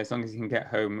 Yeah, as long as you can get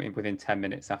home within 10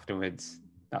 minutes afterwards,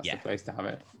 that's the place to have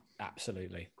it.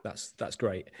 Absolutely, that's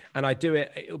great. And I do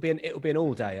it. It'll be an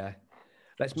all dayer.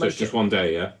 So it's just one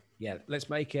day, yeah. Yeah, let's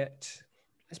make it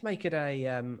a.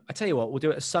 I tell you what, we'll do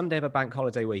it a Sunday of a bank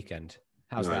holiday weekend.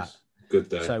 How's that? Good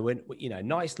day. So when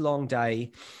nice long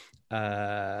day.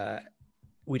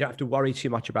 We don't have to worry too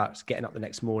much about getting up the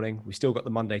next morning. We still got the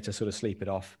Monday to sort of sleep it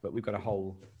off, but we've got a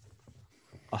whole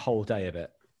day of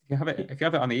it. If you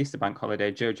have it on the Easter bank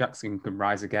holiday, Joe Jackson can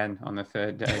rise again on the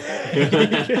third day.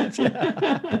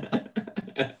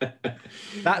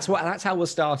 That's how we'll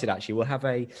start it. Actually, we'll have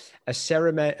a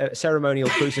ceremonial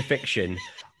crucifixion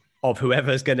of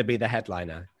whoever's going to be the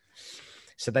headliner.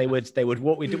 So they'll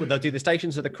do the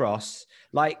Stations of the Cross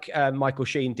like Michael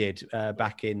Sheen did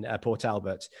back in Port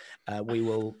Albert.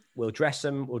 We'll dress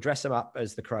them up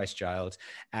as the Christ child,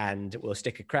 and we'll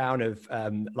stick a crown of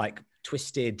like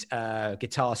twisted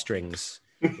guitar strings,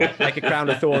 like a crown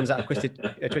of thorns out of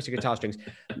twisted guitar strings.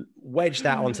 Wedge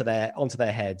that onto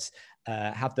their heads.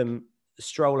 Have them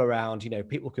stroll around. You know,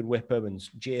 people can whip them and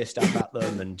jeer stuff at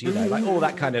them, and like all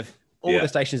that kind of. The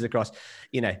stations across,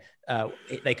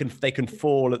 they can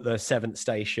fall at the seventh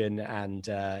station, and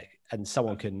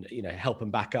someone can help them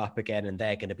back up again, and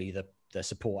they're going to be the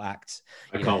support act.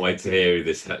 I can't wait to hear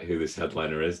who this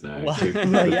headliner is now.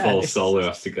 The full solo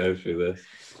has to go through this.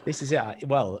 This is it.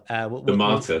 Well, the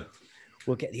martyr.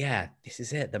 We'll get this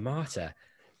is it. The martyr.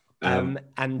 And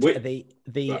then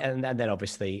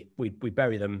obviously we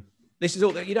bury them. This is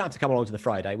all. You don't have to come along to the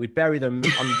Friday. We bury them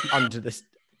under this.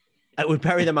 We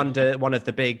bury them under one of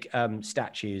the big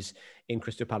statues in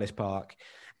Crystal Palace Park,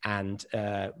 and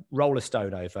roll a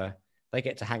stone over. They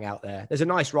get to hang out there. There's a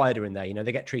nice rider in there.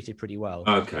 They get treated pretty well.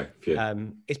 Okay.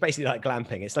 It's basically like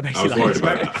glamping. It's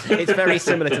very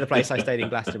similar to the place I stayed in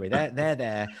Glastonbury. They're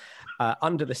there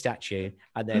under the statue,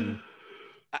 and then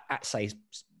at say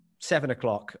 7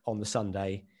 o'clock on the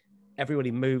Sunday,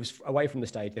 everybody moves away from the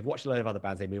stage. They've watched a load of other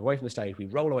bands. They move away from the stage. We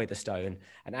roll away the stone,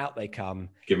 and out they come.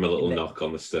 Give them a little knock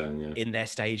on the stone, yeah. In their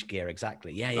stage gear,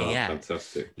 exactly. Yeah.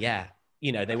 Fantastic. Yeah.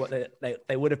 They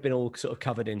would have been all sort of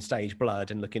covered in stage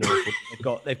blood and looking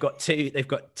awful. They've got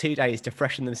 2 days to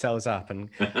freshen themselves up and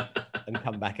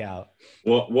come back out.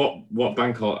 What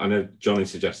bank holiday? I know Johnny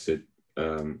suggested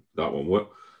that one.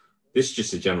 This is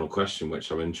just a general question,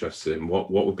 which I'm interested in.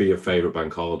 What would be your favourite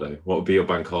bank holiday? What would be your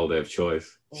bank holiday of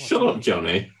choice? Shut up,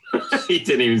 Johnny. He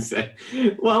didn't even say.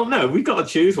 Well, no, we've got to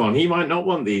choose one. He might not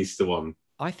want the Easter one.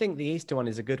 I think the Easter one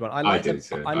is a good one. I like the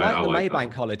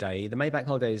Maybank holiday. The Maybank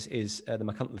holiday is the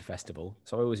Machynlleth Festival,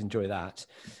 so I always enjoy that.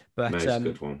 But May's a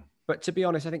good one. But to be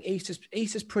honest, I think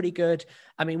Easter's pretty good.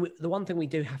 I mean, the one thing we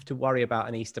do have to worry about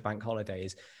an Easter bank holiday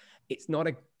is it's not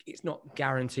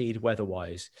guaranteed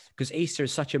weather-wise, because Easter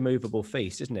is such a movable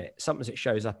feast, isn't it? Sometimes it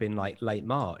shows up in like late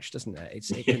March, doesn't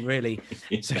it? It can really.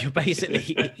 So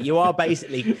you are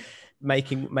basically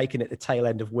making it the tail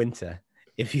end of winter.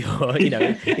 If you're, you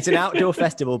know, it's an outdoor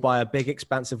festival by a big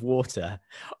expanse of water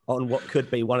on what could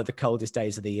be one of the coldest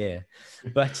days of the year.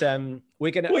 But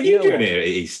we're gonna. What are you doing here at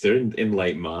Easter in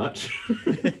late March?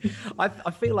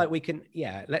 I feel like we can.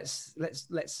 Yeah, let's.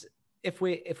 If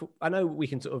I know we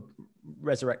can sort of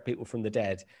resurrect people from the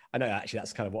dead. I know actually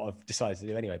that's kind of what I've decided to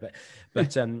do anyway.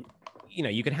 But you know,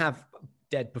 you can have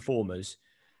dead performers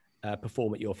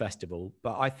perform at your festival.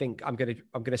 But I think I'm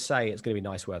gonna say it's gonna be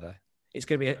nice weather. It's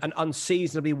going to be an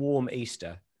unseasonably warm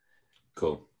Easter.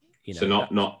 Cool. You know, so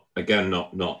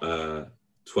not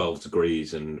 12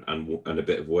 degrees and a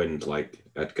bit of wind like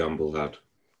Ed Gamble had.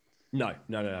 No.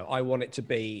 I want it to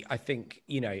be. I think,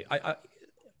 you know,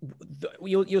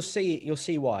 you'll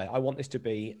see why. I want this to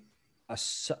be a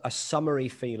summery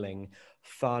feeling,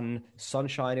 fun,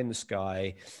 sunshine in the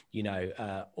sky. You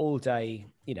know, all day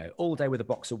with a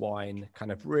box of wine.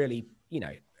 Kind of really, you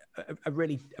know. A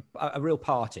real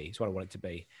party is what I want it to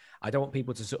be. I don't want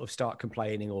people to sort of start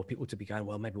complaining or people to be going,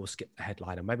 well, maybe we'll skip the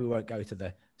headliner. Maybe we won't go to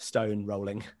the stone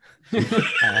rolling.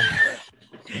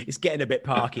 It's getting a bit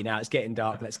parky now. It's getting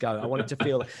dark. Let's go. I want it to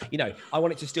feel, you know, I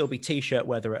want it to still be t-shirt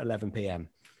weather at 11 p.m.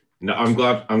 No, I'm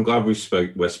glad we're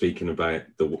speaking about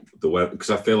the weather,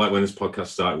 because I feel like when this podcast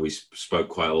started, we spoke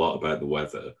quite a lot about the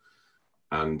weather.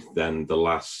 And then the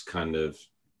last kind of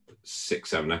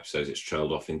 6-7 episodes, it's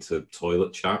trailed off into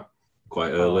toilet chat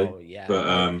quite early. Oh, yeah.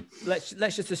 But let's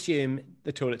just assume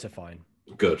the toilets are fine.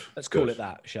 Good. Let's call it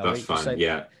that, shall we? That's fine. So,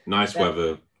 yeah. Nice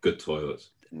weather, good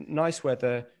toilets. Nice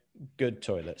weather, good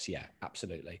toilets. Yeah,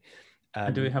 absolutely.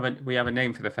 And do we have a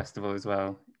name for the festival as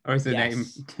well? Or is the name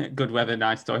Good Weather,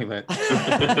 Nice Toilet?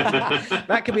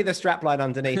 That could be the strapline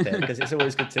underneath it, because it's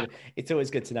always good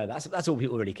to know. That's all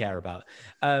people really care about.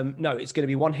 No, it's going to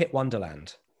be One Hit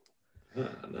Wonderland. Ah,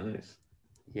 nice.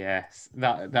 Yes,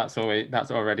 that's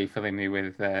already filling me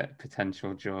with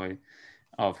potential joy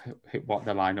of what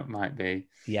the lineup might be.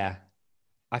 Yeah,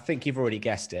 I think you've already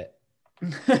guessed it.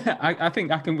 I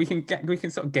think we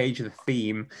can sort of gauge the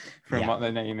theme from what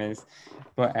the name is.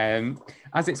 But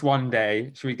as it's one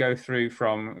day, should we go through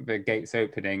from the gates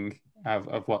opening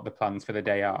of what the plans for the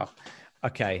day are?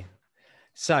 Okay,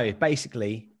 so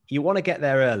basically, you want to get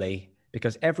there early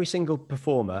because every single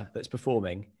performer that's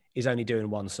performing is only doing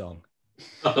one song.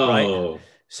 Right?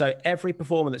 So every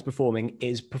performer that's performing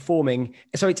is performing.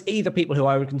 So it's either people who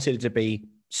I would consider to be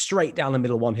straight down the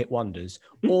middle one-hit wonders,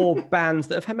 or bands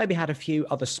that have maybe had a few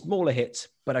other smaller hits,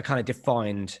 but are kind of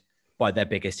defined by their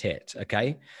biggest hit.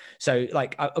 Okay. So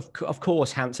like, of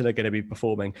course, Hanson are going to be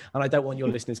performing, and I don't want your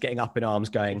listeners getting up in arms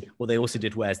going, well, they also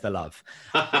did Where's the Love?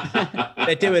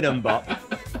 They're doing Mbop.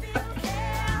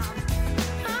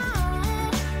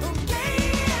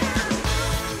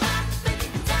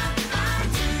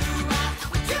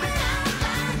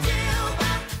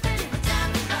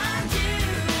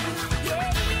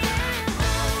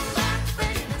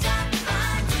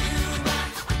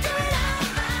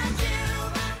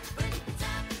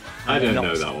 I don't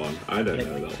know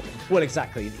that one. Well,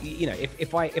 exactly. You know,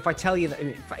 if I tell you that,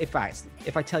 in fact,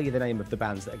 if I tell you the name of the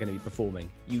bands that are going to be performing,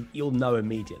 you'll know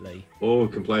immediately. Oh,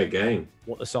 we can play a game.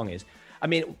 What the song is. I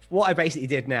mean, what I basically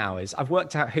did now is I've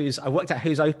worked out who's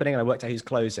opening and I worked out who's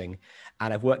closing,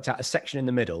 and I've worked out a section in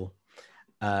the middle.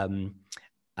 In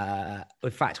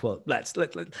fact, well, let's go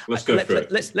for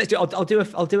it. Let's do.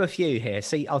 I'll do a few here.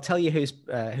 See, I'll tell you who's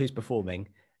performing.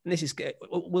 And this is good.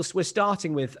 We're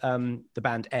starting with the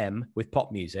band M with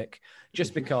pop music,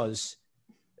 just because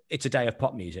it's a day of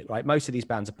pop music, right? Most of these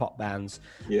bands are pop bands.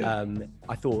 Yeah.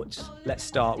 I thought let's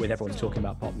start with everyone's talking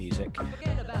about pop music.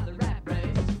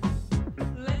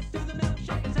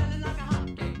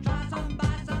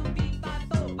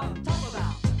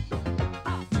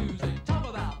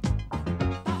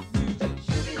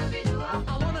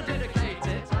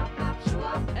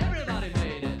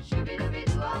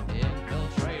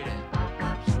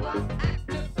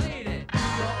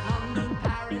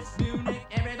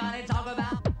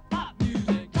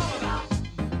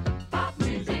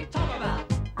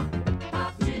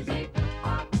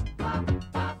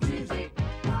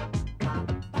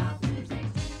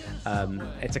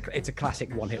 It's a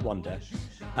classic one-hit wonder.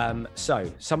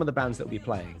 So some of the bands that will be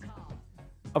playing,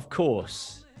 of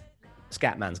course,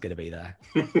 Scatman's going to be there.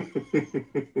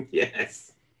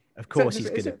 Yes. Of course he's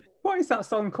going to. What is that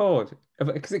song called?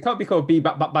 Because it can't be called Be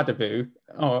Badaboo.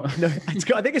 Oh no,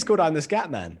 I think it's called I'm the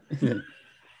Scatman.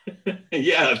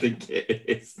 Yeah, I think it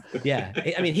is. Yeah,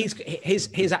 I mean,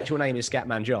 his actual name is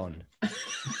Scatman John.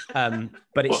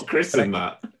 But it's christened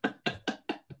that.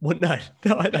 Well, no,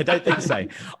 I don't think so.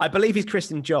 I believe he's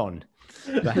christened John,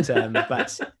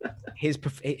 but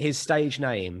his stage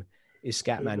name is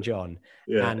Scatman John.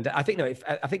 Yeah. And I think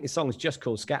I think the song's just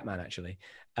called Scatman actually.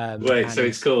 Wait, so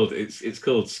it's called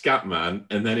Scatman,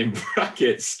 and then in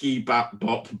brackets ski bap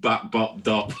bop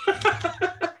dop.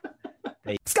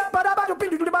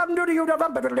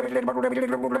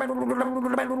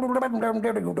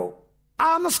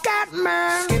 I'm a scat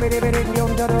man.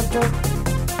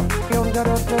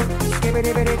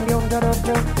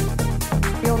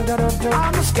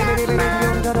 I'm a scat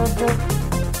man.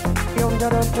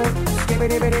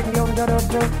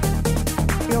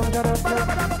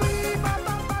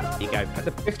 You go.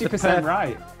 50%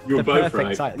 right. You're The both perfect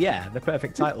right. title. Yeah, the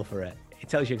perfect title for it. It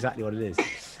tells you exactly what it is.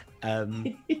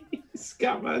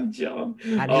 Scatman John.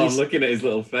 And I'm he's- looking at his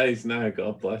little face now.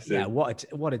 God bless him. Yeah,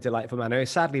 what a delightful man.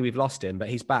 Sadly, we've lost him, but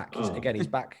he's back. Oh. He's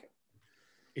back.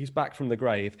 He's back from the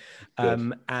grave.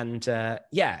 Good.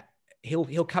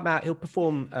 He'll come out. He'll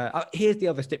perform. Here's the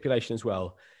other stipulation as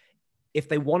well. If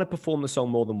they want to perform the song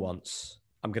more than once,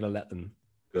 I'm going to let them.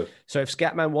 Good. So if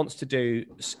Scatman wants to do,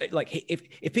 like,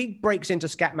 if he breaks into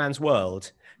Scatman's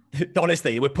world,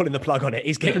 honestly, we're pulling the plug on it.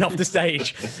 He's getting off the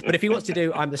stage. But if he wants to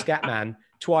do I'm the Scatman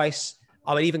twice,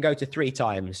 I would even go to 3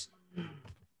 times.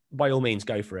 By all means,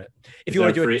 go for it. If you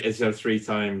want to do it, is there a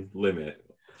 3-time limit?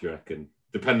 Do you reckon?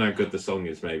 Depending on how good the song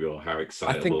is, maybe, or how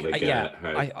excitable they get.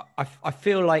 I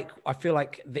feel like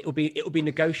it will be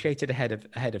negotiated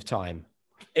ahead of time.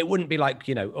 It wouldn't be like,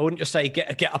 I wouldn't just say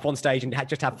get up on stage and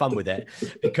just have fun with it,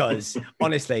 because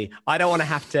honestly, I don't want to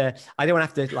have to I don't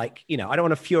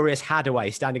want a Furious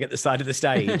Hadaway standing at the side of the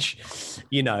stage,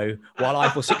 while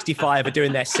Eiffel 65 are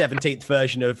doing their 17th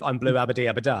version of I'm Blue Abba Dee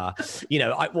Abba Da.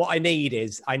 What I need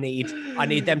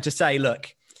them to say,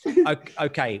 look,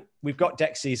 okay, we've got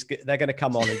Dexys. They're going to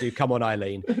come on and do Come On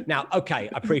Eileen. Now, okay,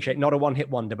 I appreciate not a one-hit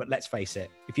wonder, but let's face it.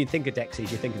 If you think of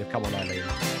Dexys, you're thinking of Come On Eileen.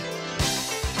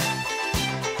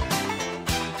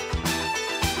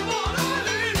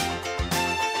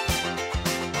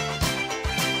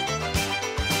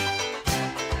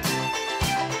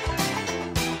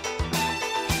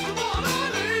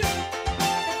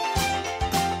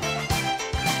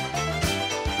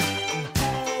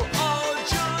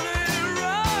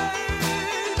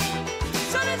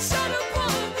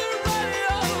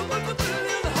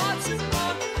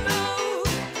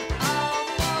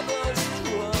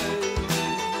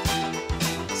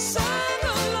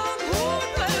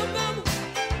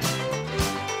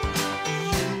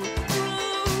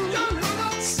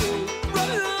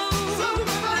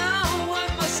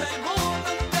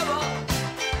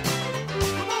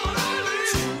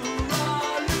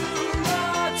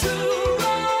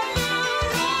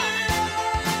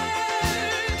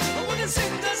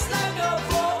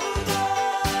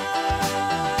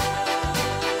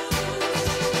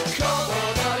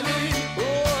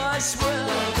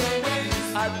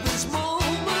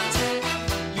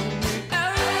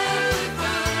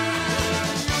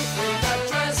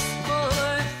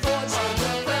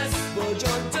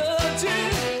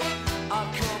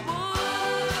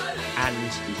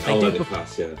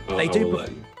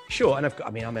 Sure, and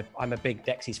I'm a big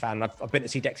Dexys fan. I've been to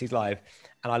see Dexys live,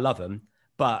 and I love them.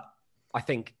 But I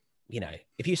think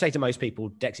if you say to most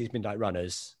people Dexys Midnight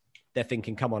Runners, they're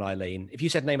thinking Come On Eileen. If you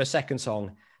said name a second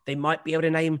song, they might be able to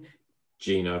name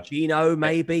Gino,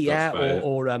 maybe, yeah,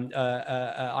 or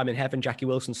I'm in Heaven. Jackie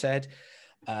Wilson said,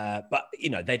 but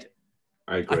they'd.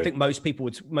 I think most people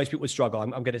would struggle.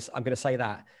 I'm gonna say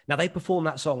that. Now they perform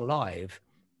that song live.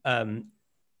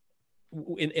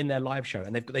 In their live show,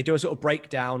 and they do a sort of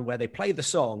breakdown where they play the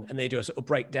song, and they do a sort of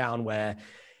breakdown where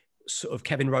sort of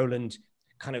Kevin Rowland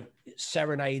kind of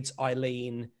serenades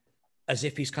Eileen as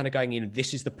if he's kind of going,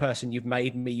 this is the person you've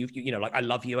made me, like I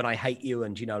love you and I hate you,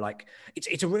 and like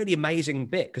it's a really amazing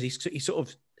bit, because he sort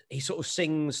of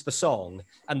sings the song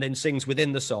and then sings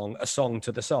within the song a song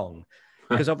to the song,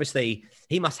 because obviously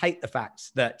he must hate the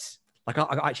fact that. Like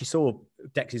I actually saw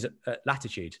Dexys at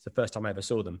Latitude. It's the first time I ever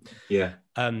saw them. Yeah.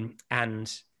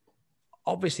 And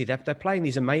obviously they're playing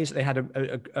these amazing. They had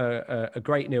a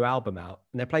great new album out,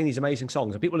 and they're playing these amazing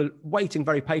songs, and people are waiting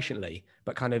very patiently.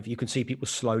 But kind of you can see people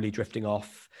slowly drifting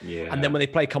off. Yeah. And then when they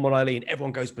play Come On Eileen,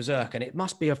 everyone goes berserk, and it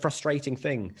must be a frustrating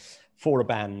thing for a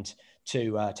band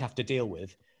to have to deal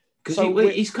with.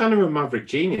 Because he's kind of a maverick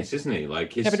genius, isn't he? Like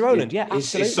Kevin Rowland, yeah,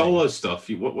 absolutely. His solo stuff.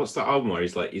 What's that album where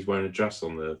he's wearing a dress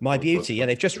on the My Beauty? Yeah,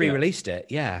 they've just re-released it.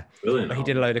 Yeah, brilliant. He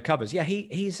did a load of covers. Yeah,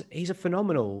 he's a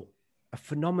phenomenal,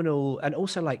 and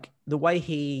also like the way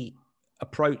he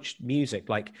approached music.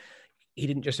 Like he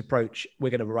didn't just approach, we're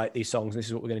going to write these songs, this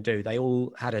is what we're going to do. They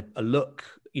all had a look.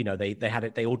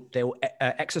 They all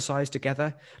exercised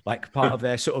together. Like part of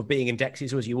their sort of being in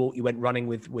Dexys was you went running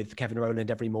with Kevin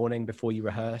Rowland every morning before you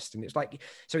rehearsed, and it's like,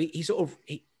 so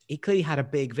he he clearly had a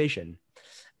big vision.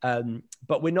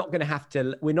 But we're not going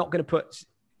to put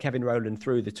Kevin Rowland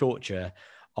through the torture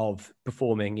of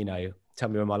performing, you know, Tell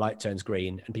Me When My Light Turns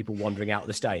Green and people wandering out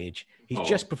the stage. He's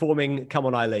just performing Come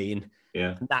On Eileen.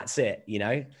 Yeah. And that's it, you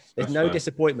know. There's That's no fair.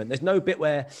 disappointment. There's no bit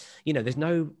where, you know,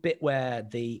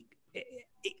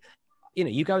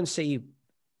 you go and see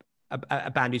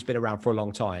a band who's been around for a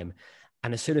long time,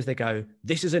 and as soon as they go,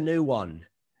 this is a new one,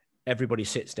 everybody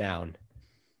sits down.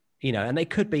 You know, and they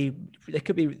could be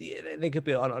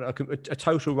on a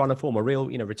total run of form, a real,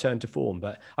 you know, return to form.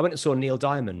 But I went and saw Neil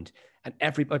Diamond, and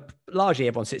largely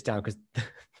everyone sits down because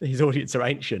his audience are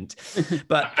ancient,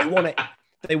 but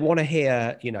they want to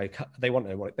hear, you know, they want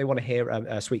to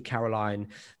hear Sweet Caroline,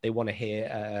 they want to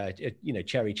hear, you know,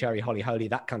 Cherry Cherry, Holly Holy,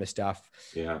 that kind of stuff.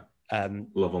 Yeah.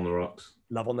 Love on the Rocks.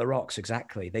 Love on the Rocks,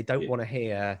 exactly. They don't want to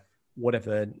hear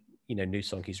whatever, you know, new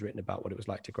song he's written about what it was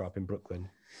like to grow up in Brooklyn.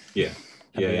 Yeah.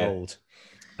 And be old.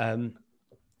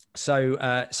 So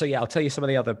yeah, I'll tell you some of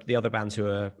the other bands who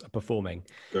are performing.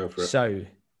 Go for it. So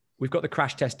we've got the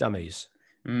Crash Test Dummies.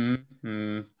 Oh,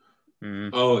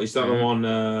 is that the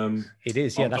one? It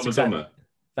is, yeah. That's Dumb and exactly.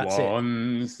 That's it.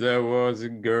 Once there was a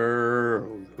girl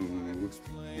who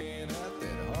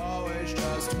Always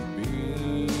just to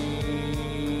be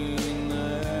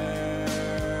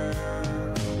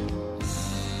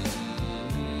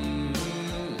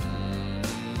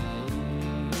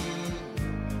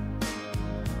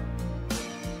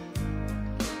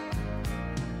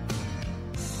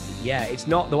Yeah, it's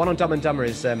not the one on Dumb and Dumber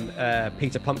is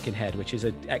Peter Pumpkinhead, which is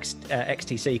a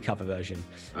XTC cover version.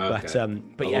 Okay.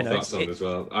 But I yeah, love no, that song as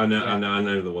well. I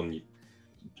know the one.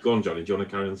 Go on, Johnny. Do you want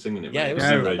to carry on singing it? Yeah, mate? it was,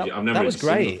 I've never that heard was you sing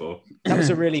great. before. That was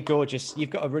a really gorgeous. You've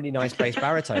got a really nice bass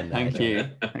baritone there. Thank you.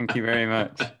 Thank you very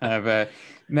much. I've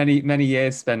many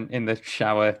years spent in the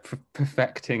shower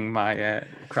perfecting my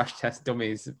Crash Test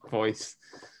Dummies voice.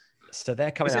 So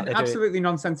they're coming It's out. an absolutely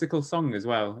nonsensical song as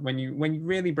well. When you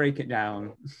really break it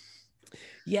down.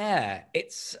 Yeah,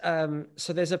 it's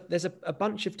so there's a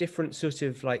bunch of different sort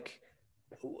of like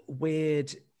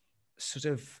weird sort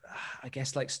of, I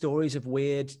guess, like stories of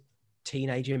weird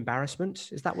teenage embarrassment.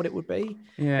 Is that what it would be?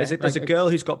 Yeah. There's a girl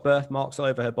who's got birthmarks all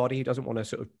over her body who doesn't want to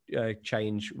sort of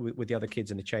change with the other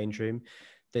kids in the change room.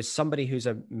 There's somebody who's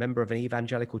a member of an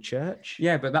evangelical church.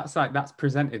 Yeah, but that's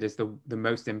presented as the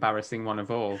most embarrassing one of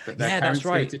all. That their Yeah, parents that's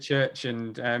right. go to church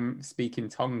and speak in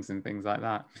tongues and things like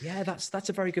that. Yeah, that's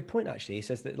a very good point, actually. He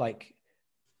says that, like,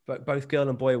 both girl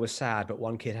and boy were sad, but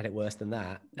one kid had it worse than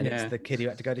that. And Yeah. it's the kid who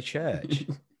had to go to church.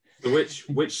 So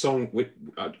which song?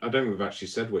 I don't think we've actually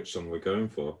said which song we're going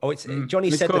for. Oh, Johnny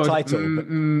It's said the called title. But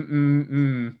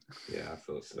Yeah, I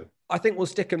thought so. I think we'll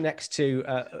stick them next to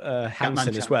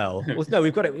Hanson as well. Well, no,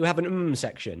 we've got it. We have an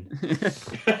section.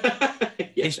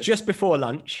 It's just before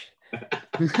lunch.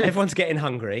 Everyone's getting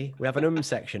hungry. We have an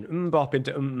section. Bop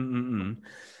into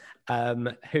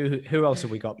Who else have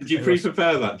we got? Did you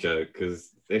pre-prepare that joke?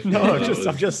 Because No,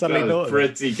 I've just suddenly thought of it.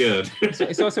 pretty good.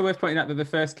 It's also worth pointing out that the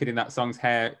first kid in that song's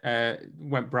hair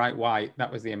went bright white.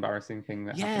 That was the embarrassing thing.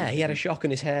 That Yeah, happened. he had a shock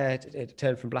and his hair it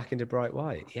turned from black into bright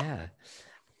white. Yeah.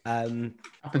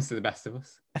 Happens to the best of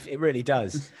us. It really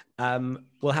does.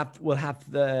 We'll have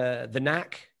the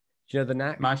Knack. Do you know the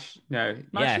Knack? Yes,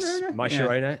 Sharona? My Yeah.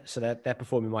 Sharona. So they're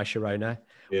performing My Sharona.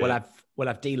 Yeah. We'll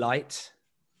have D-Light.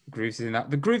 Grooves in that.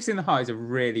 The Grooves in the Heart is a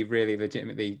really, really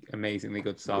legitimately amazingly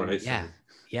good song. Great Yeah, song.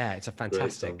 yeah, it's a song.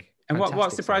 fantastic. And what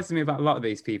fantastic surprises song. me about a lot of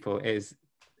these people is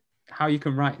how you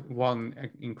can write one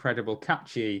incredible,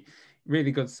 catchy,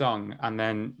 really good song and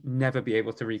then never be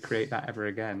able to recreate that ever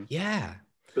again. Yeah,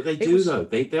 But they It do was- though.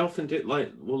 They often do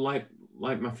like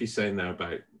Matthew's saying there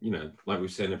about, you know, like we were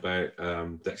saying about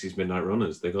Dexy's Midnight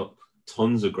Runners. They got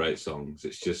tons of great songs.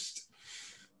 It's just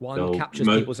one they'll captures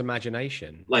people's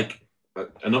imagination. like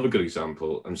another good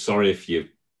example. I'm sorry if you're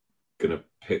gonna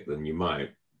pick them, you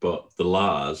might, but the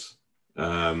Lars.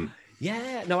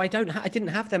 Yeah, no, I didn't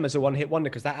have them as a one-hit wonder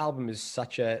because that album is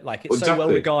such a it's so Exactly. well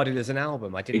regarded as an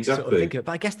album. I didn't sort of Exactly. think of it,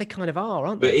 but I guess they kind of are,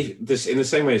 aren't But they? if this, in the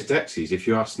same way as Dexys, if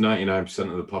you ask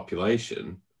 99% of the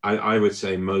population, I would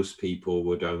say most people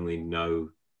would only know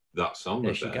that song.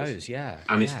 There of she theirs. goes. Yeah,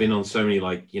 And it's yeah. been on so many,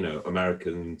 like, you know,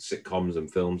 American sitcoms and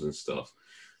films and stuff.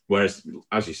 Whereas,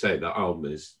 as you say, that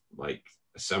album is like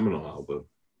a seminal album.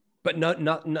 But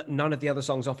none of the other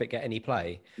songs off it get any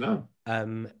play. No.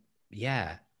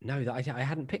 Yeah, no, I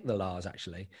hadn't picked the Lars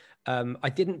actually. I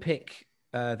didn't pick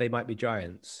They Might Be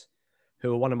Giants,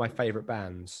 who are one of my favorite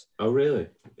bands. Oh, really?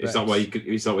 Is But- that why you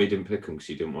didn't pick them because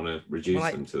you didn't want to reduce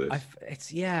Well, them to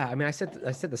this? I mean, I said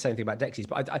the same thing about Dexys,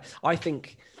 but I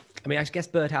think, I mean, I guess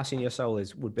Birdhouse in Your Soul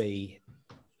would be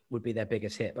their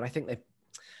biggest hit. But I think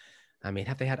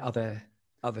have they had other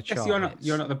other Guess chart.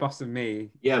 you're not the boss of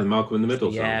me. Yeah, the Malcolm in the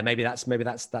Middle Yeah, song. maybe that's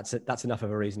enough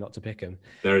of a reason not to pick them.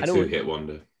 They're a And all- two-hit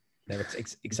wonder.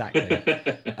 Exactly.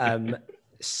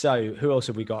 So who else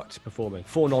have we got performing?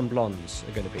 4 Non-Blondes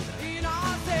are going to be there. You know,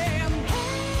 I say, hey,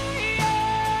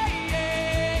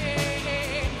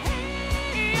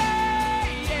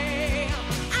 yeah.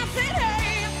 I said,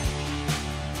 hey,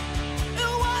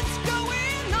 what's going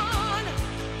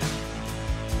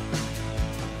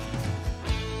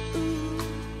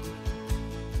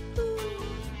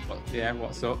Yeah,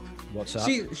 what's up? What's up?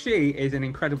 She is an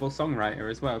incredible songwriter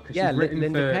as well. 'Cause Yeah, she's written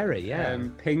Linda for, Perry, yeah.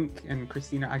 Pink and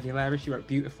Christina Aguilera. She wrote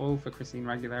 "Beautiful" for Christina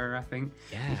Aguilera, I think.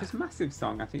 Yeah. Which is a massive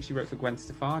song. I think she wrote for Gwen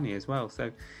Stefani as well. So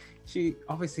she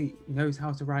obviously knows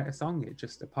how to write a song. It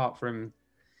just apart from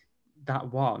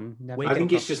that one. Never I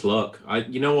think got- it's just luck.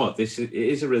 You know what? It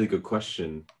is a really good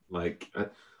question. Like,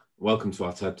 welcome to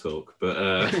our TED talk.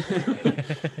 But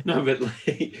no, but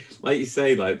like you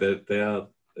say, like they are.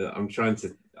 I'm trying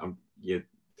to.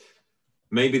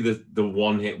 Maybe the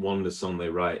one-hit wonder song they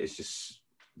write is just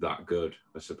that good,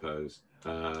 I suppose.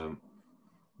 Well,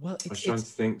 I was trying to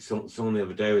think. Someone the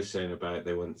other day was saying about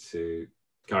they went to.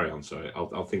 Carry on. Sorry,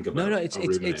 I'll think about. No. It's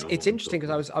interesting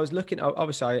because I was looking.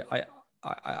 Obviously,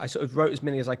 I sort of wrote as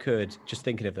many as I could, just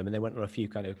thinking of them, and they went on a few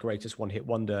kind of greatest one-hit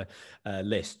wonder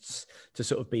lists to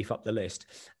sort of beef up the list.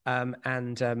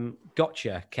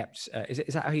 Gotcha kept.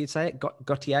 Is that how you'd say it?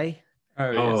 Gautier. Oh,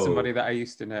 yeah, somebody that I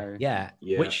used to know. Yeah.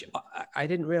 Yeah. Which I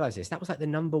didn't realize this. That was like the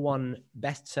number 1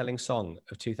 best-selling song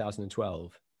of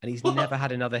 2012, and he's never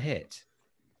had another hit.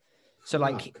 So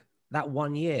like that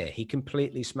one year, he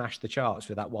completely smashed the charts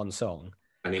with that one song.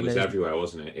 And it was everywhere,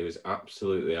 wasn't it? It was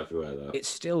absolutely everywhere. Though It's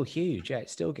still huge. Yeah, it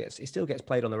still gets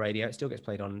played on the radio. It still gets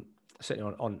played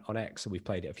certainly on X, and we've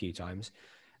played it a few times.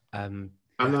 And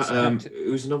that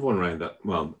it was another one around that.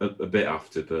 Well, a bit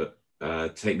after, but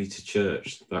 "Take Me to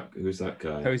Church." Who's that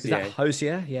guy? Is that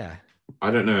Hosier? Yeah.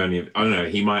 I don't know I don't know.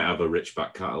 He might have a rich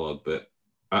back catalogue, but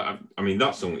I mean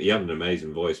that song. He had an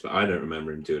amazing voice, but I don't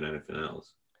remember him doing anything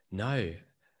else. No,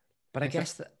 but I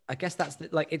guess that's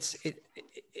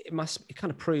it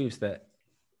kind of proves that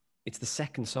it's the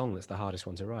second song that's the hardest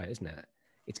one to write, isn't it?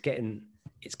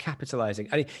 It's capitalizing.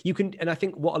 I mean, you can, and I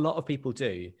think what a lot of people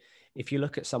do, if you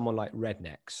look at someone like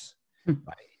Rednecks,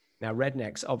 right now,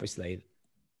 Rednecks obviously.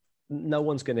 No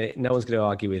one's gonna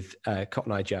argue with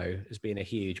Cotton Eye Joe as being a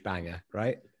huge banger,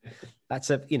 right? That's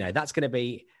gonna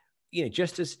be,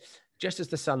 just as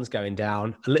the sun's going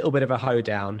down, a little bit of a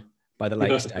hoedown by the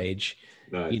late stage.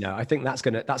 Nice. I think that's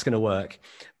gonna work.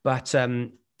 But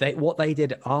what they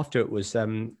did after it was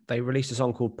they released a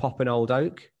song called "Poppin' Old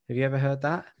Oak." Have you ever heard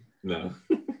that? No.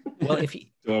 Well, if you,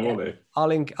 Do I want to?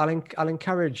 I'll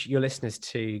encourage your listeners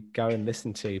to go and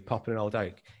listen to "Poppin' Old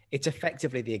Oak." It's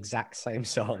effectively the exact same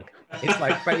song. It's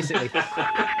like basically.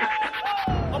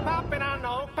 Oh, poppin', I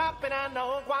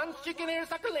know. Once you can hear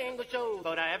Suckling show.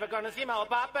 But I ever gonna see my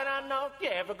poppin', I know. You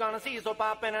ever gonna see so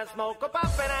poppin' and smoke. Oh,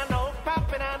 poppin',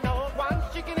 I know.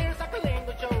 Once you can hear Suckling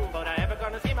show. But I ever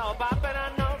gonna see my poppin',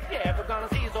 I know. You ever gonna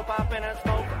see so poppin' and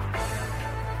smoke.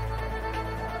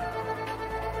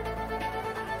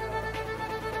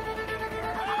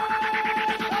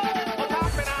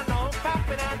 Oh,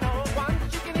 poppin', I know.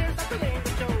 Once you can hear Suckling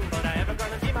show. But I ever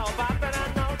gonna see my poppin', I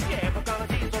know. You ever gonna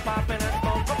see so poppin' and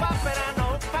smoke. Oh,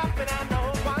 poppin', I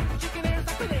know. Once you can hear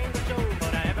Suckling show.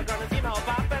 But I ever gonna see my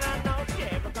poppin', I know. You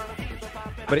ever gonna see so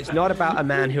poppin'. But it's not about a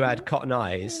man who had cotton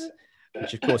eyes,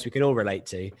 which of course we can all relate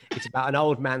to. It's about an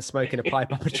old man smoking a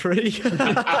pipe up a tree.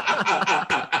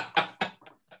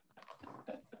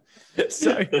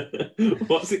 So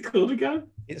What's it called again?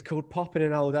 it's called "Poppin'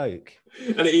 an Old Oak."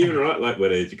 And it even right like, where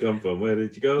did you come from? Where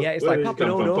did you go? Yeah, it's Where like did you "Poppin'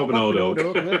 come Old from? Oak, Poppin' Old Oak.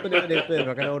 Poppin'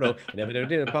 Old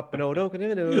Oak, Poppin' Old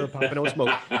Oak, Poppin' Old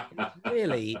Smoke.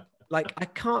 Really, like I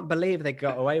can't believe they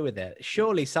got away with it.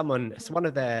 Surely someone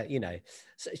at their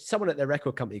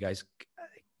record company goes,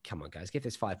 "Come on, guys, give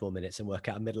this 5 more minutes and work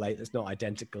out a middle eight that's not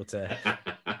identical to."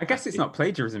 I guess it's not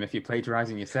plagiarism if you're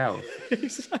plagiarizing yourself.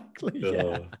 Exactly.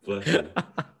 Yeah. Oh, bless him.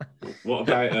 What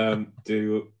about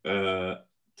do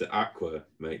Aqua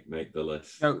make the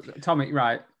list? No, Tommy,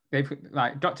 right? They've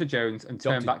like Dr. Jones and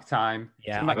Turn Back Time.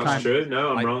 Yeah, Turn Back That's Time. true.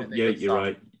 No, I'm I wrong. think Yeah, it's you're song.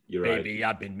 right. You're right. Baby,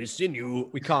 I've been missing you.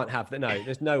 We can't have that. No,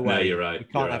 there's no way. No, you're right. We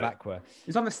can't You're have right. Aqua.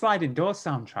 It's on the Sliding Doors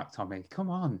soundtrack, Tommy. Come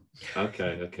on.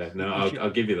 Okay. No,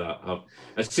 I'll give you that.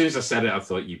 As soon as I said it, I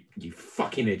thought you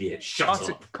fucking idiot. Shut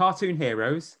up. Cartoon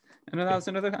Heroes. And that was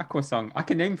another Aqua song. I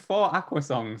can name 4 Aqua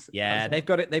songs. Yeah, they've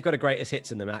got it. They've got a greatest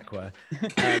hits in them, Aqua.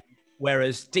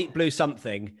 Whereas Deep Blue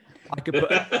Something, I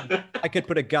could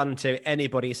put a gun to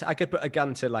anybody. I could put a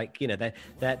gun to, like, you know,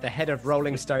 the head of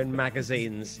Rolling Stone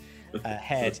magazine's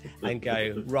head and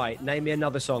go, right, name me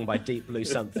another song by Deep Blue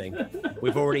something.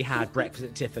 We've already had Breakfast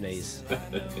at Tiffany's.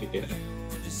 Yeah.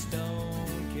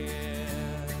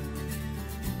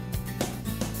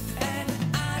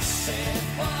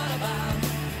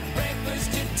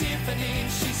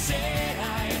 She said,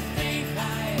 I think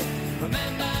I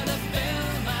remember the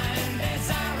film, and as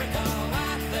I recall,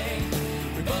 I think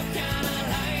we both kind of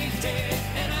liked it.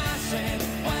 And I said,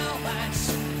 well,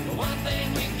 that's the one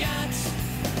thing we got.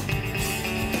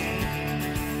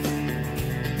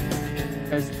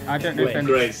 I don't know if any...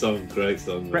 Great song.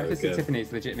 Breakfast at Tiffany's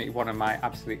is legitimately one of my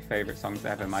absolute favourite songs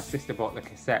ever. My sister bought the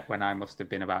cassette when I must have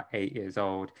been about 8 years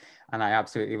old, and I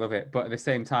absolutely love it. But at the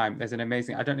same time, there's an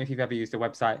amazing... I don't know if you've ever used the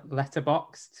website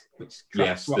Letterboxd, which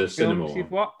tracks what the cinema films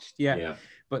you've one. watched. Yeah.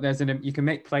 But there's you can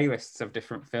make playlists of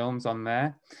different films on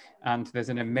there, and there's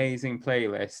an amazing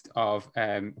playlist of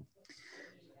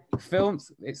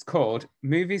films. It's called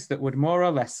Movies That Would More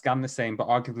or Less Scan the Same but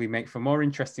Arguably Make for More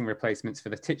Interesting Replacements for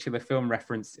the titular film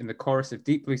referenced in the chorus of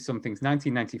Deep Blue Something's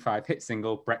 1995 hit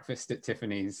single Breakfast at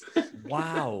Tiffany's.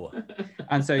 Wow.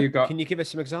 And so you've got... Can you give us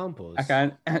some examples? I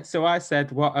can. So I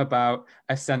said, what about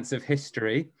A Sense of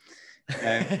History?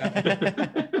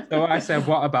 So I said,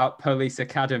 what about Police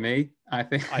Academy? I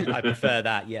think I prefer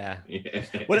that, yeah.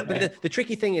 Well, but the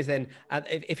tricky thing is then,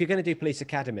 if you're going to do Police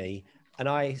Academy, and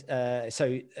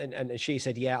and she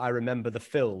said, yeah, I remember the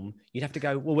film, you'd have to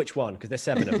go, well, which one? Because there's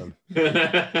 7 of them.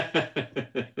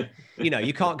 You know,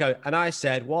 you can't go, and I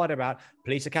said, what about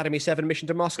Police Academy 7 Mission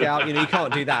to Moscow? You know, you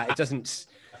can't do that. It doesn't...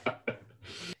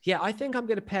 Yeah, I think I'm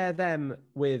going to pair them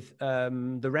with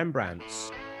the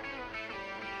Rembrandts.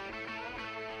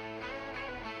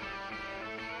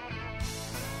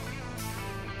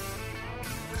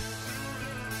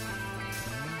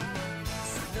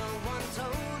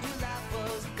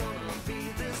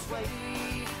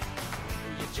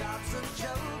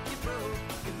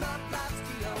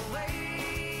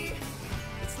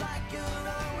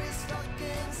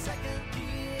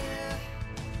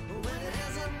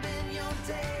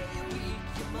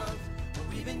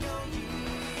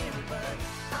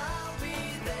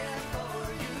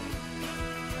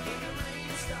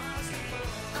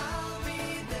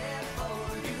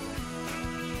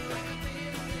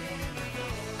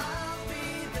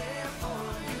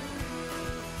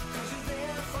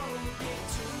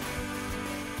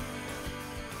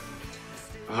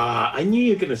 I knew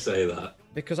you were going to say that.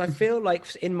 Because I feel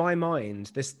like in my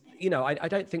mind, this, you know, I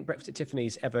don't think Breakfast at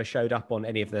Tiffany's ever showed up on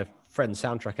any of the Friends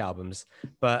soundtrack albums,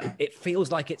 but it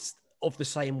feels like it's of the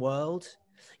same world.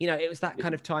 You know, it was that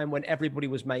kind of time when everybody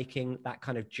was making that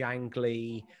kind of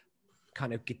jangly,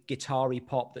 kind of guitar-y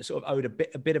pop that sort of owed a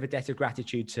bit of a debt of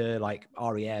gratitude to like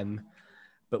REM,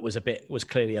 but was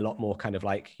clearly a lot more kind of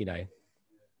like, you know,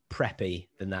 preppy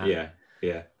than that.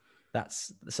 Yeah.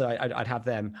 That's so I'd have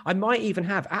them. I might even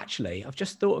have, actually, I've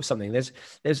just thought of something.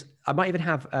 I might even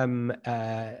have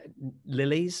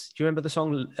Lilies. Do you remember the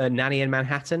song Nanny in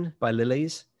Manhattan by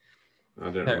Lilies? I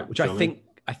don't know. Which I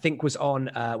think was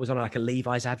on like a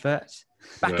Levi's advert.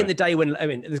 Back in the day when, I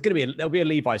mean, there'll be a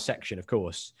Levi's section, of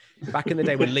course. Back in the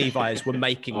day when Levi's were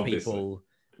making people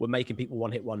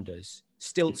one-hit wonders.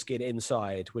 Stiltskin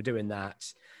inside, we're doing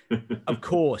that. Of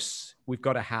course, we've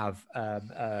got to have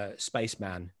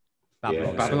Spaceman.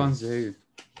 Babylon Zoo.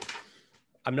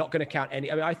 I'm not going to count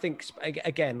any. I mean, I think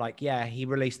again, like, yeah, he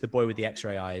released The Boy with the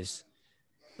X-Ray Eyes,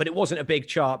 but it wasn't a big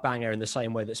chart banger in the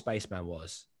same way that Spaceman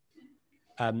was.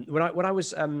 When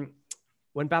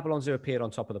Babylon Zoo appeared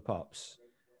on Top of the Pops,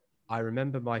 I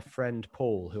remember my friend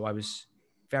Paul, who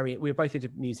we were both into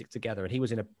music together, and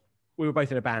we were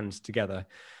both in a band together,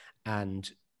 and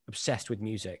obsessed with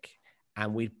music,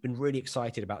 and we'd been really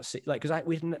excited about because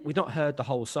we'd not heard the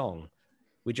whole song.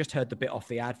 We just heard the bit off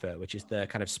the advert, which is the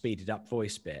kind of speeded up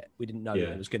voice bit. We didn't know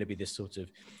that it was going to be this sort of,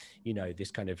 you know,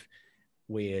 this kind of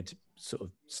weird, sort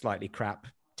of slightly crap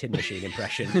Tin Machine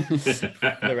impression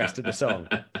for the rest of the song.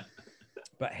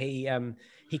 But he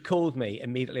called me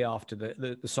immediately after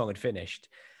the song had finished,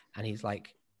 and he's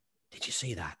like, "Did you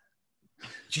see that?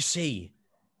 Did you see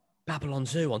Babylon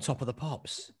Zoo on Top of the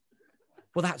Pops?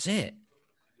 Well, that's it.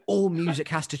 All music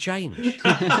has to change."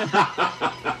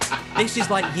 This is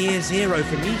like year zero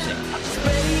for music.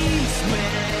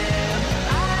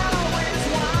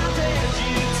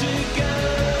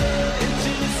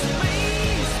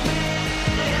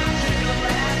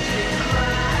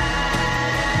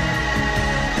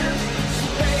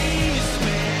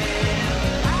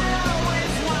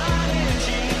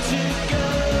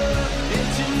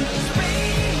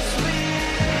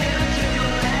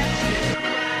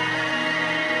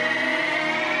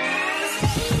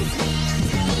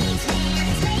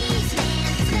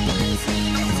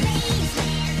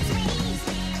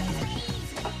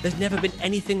 never been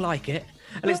anything like it.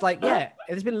 And it's like, yeah,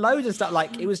 there's been loads of stuff.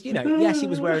 Like, it was, you know, yes, he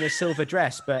was wearing a silver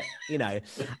dress, but, you know,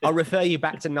 I'll refer you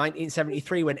back to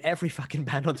 1973 when every fucking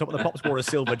band on Top of the Pops wore a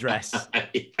silver dress.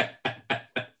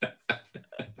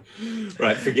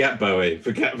 Right, forget Bowie.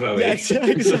 Yeah,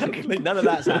 exactly. None of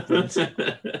that's happened.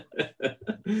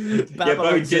 Yeah,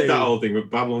 Bowie did that whole thing,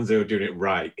 but Babylon Zoo were doing it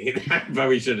right.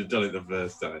 Bowie should have done it the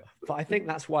first time. But I think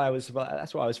that's why I was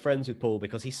friends with Paul,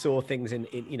 because he saw things in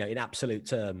you know, in absolute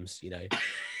terms. You know,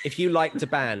 if you liked a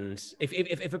band,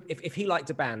 if he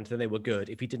liked a band, then they were good.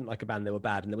 If he didn't like a band, they were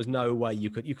bad, and there was no way you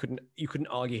couldn't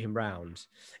argue him round.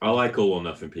 I like all or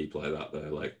nothing people like that, though.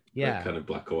 Like kind of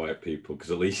black or white people,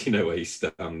 because at least you know where you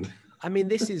stand. I mean,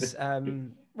 this is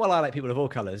well, I like people of all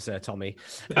colours, Tommy.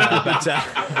 We've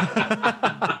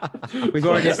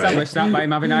already established that by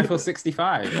him having Eiffel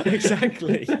 65.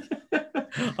 Exactly.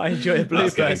 I enjoy a blue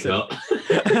person.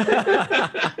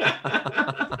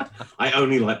 I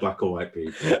only like black or white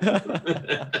people.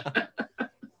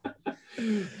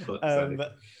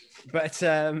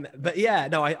 But yeah,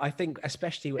 no, I think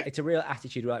especially it's a real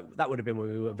attitude. Like, that would have been when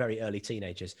we were very early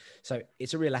teenagers. So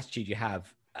it's a real attitude you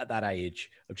have at that age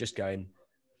of just going,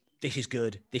 this is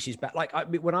good, this is bad. Like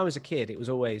when I was a kid, it was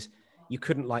always, you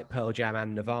couldn't like Pearl Jam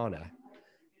and Nirvana.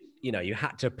 You know, you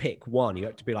had to pick one. You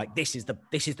had to be like, this is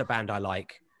the band I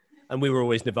like. And we were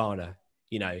always Nirvana.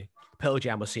 You know, Pearl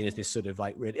Jam was seen as this sort of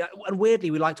like really, and weirdly,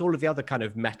 we liked all of the other kind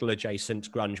of metal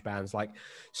adjacent grunge bands like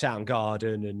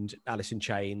Soundgarden and Alice in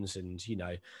Chains, and you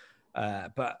know,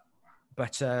 but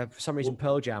for some reason,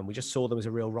 Pearl Jam, we just saw them as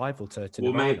a real rival to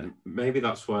Nirvana. Maybe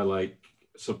that's why, like,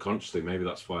 subconsciously, maybe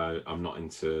that's why I'm not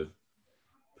into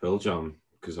Pearl Jam,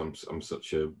 because I'm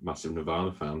such a massive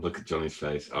Nirvana fan. Look at Johnny's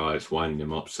face. Oh, it's winding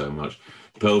him up so much.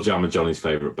 Pearl Jam are Johnny's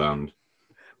favourite band.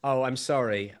 Oh, I'm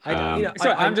sorry.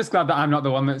 I'm just glad that I'm not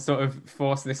the one that sort of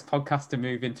forced this podcast to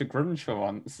move into grunge for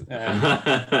once.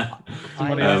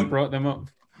 Somebody else brought them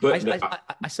up. But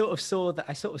I sort of saw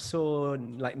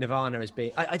like Nirvana as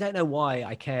being. I don't know why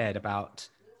I cared about.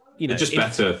 You know, they're just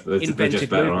better. They're just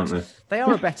better, aren't they? They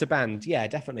are a better band, yeah,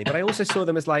 definitely. But I also saw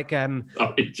them as like.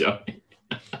 Sorry, Johnny.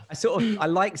 I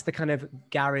liked the kind of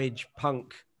garage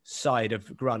punk side of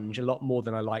grunge a lot more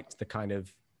than I liked the kind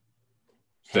of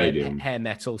hair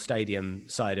metal stadium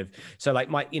side of. So like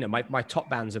my top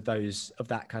bands of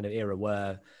that kind of era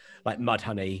were like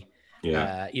Mudhoney, you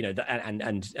know,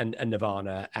 and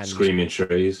Nirvana and Screaming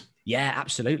Trees. Yeah,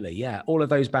 absolutely, yeah. All of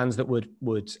those bands that would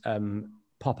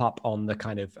pop up on the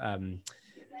kind of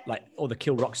like all the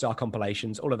Kill Rock Star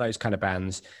compilations, all of those kind of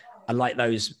bands. I like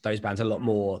those bands a lot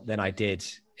more than I did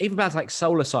even bands like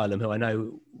Soul Asylum, who I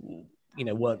know, you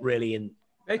know, weren't really in.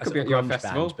 They could be at your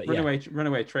festival. But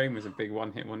Runaway Train was a big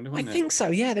one-hit wonder, wasn't it? I think so.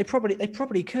 Yeah, they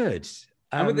probably could.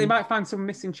 And they might find some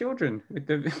missing children with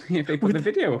if they put the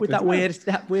video up with that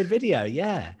weird video.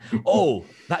 Yeah. Oh,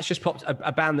 that's just popped.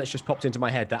 A band that's just popped into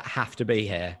my head that have to be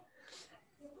here.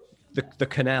 The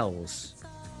Canals,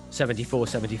 74,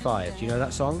 75. Do you know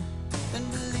that song?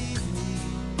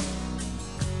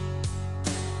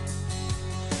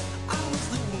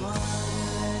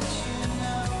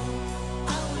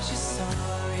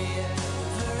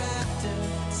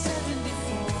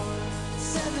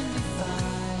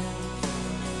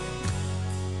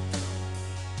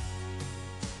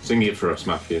 Sing it for us,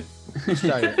 Matthew.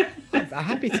 So, I'm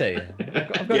happy to.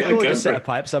 I've got a gorgeous set of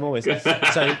pipes. I'm always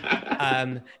so.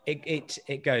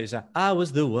 It goes. I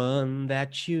was the one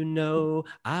that you know.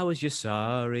 I was your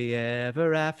sorry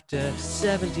ever after.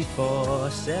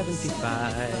 74,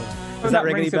 75. Does that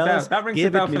ring any bells? That rings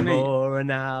Give a bell me for me. more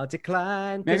and I'll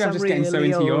decline. Maybe I'm just getting so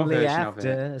into your version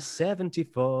after of it.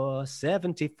 74,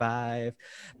 75.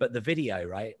 But the video,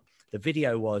 right? The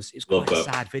video it's quite a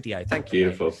sad video. Thank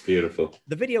you. Beautiful.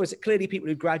 The video was clearly people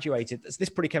who graduated. This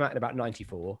probably came out in about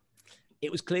 94. It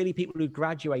was clearly people who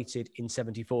graduated in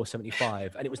 74,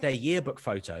 75, and it was their yearbook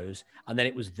photos, and then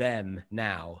it was them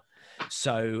now.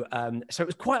 So it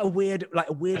was quite a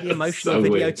weirdly emotional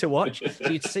video to watch. So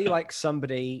you'd see like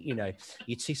somebody, you know,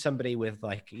 with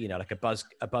like, you know, like a buzz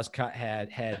cut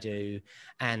hairdo,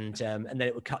 and then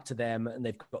it would cut to them, and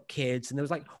they've got kids, and there was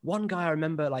like one guy I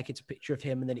remember, like it's a picture of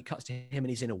him, and then it cuts to him, and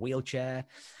he's in a wheelchair,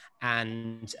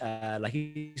 and like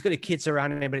he's got his kids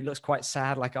around him, but it looks quite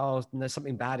sad, like, oh, no,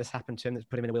 something bad has happened to him that's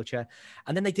put him in a wheelchair.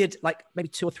 And then they did, like maybe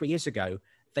 2 or 3 years ago,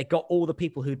 they got all the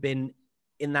people who'd been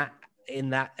in that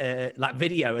like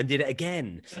video and did it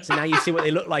again. So now you see what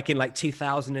they look like in like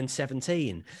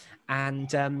 2017.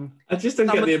 And I just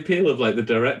don't get the appeal of like the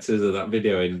directors of that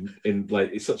video in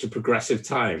like, it's such a progressive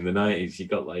time, the 90s. You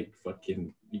got like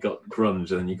you got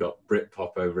grunge, and then you got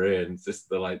Britpop over here, and it's just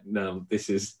they're like, no, this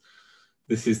is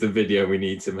this is the video we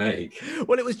need to make.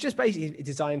 Well, it was just basically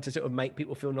designed to sort of make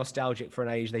people feel nostalgic for an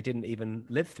age they didn't even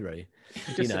live through.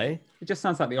 It just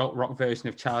sounds like the alt rock version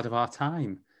of Child of Our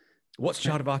Time. What's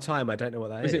Child of Our Time? I don't know what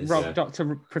that Was is.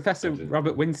 it Professor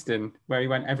Robert Winston, where he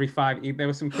went every 5 years? There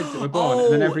were some kids that were born,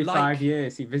 and then every 5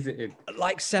 years he visited.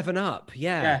 Like 7-Up.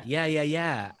 Yeah.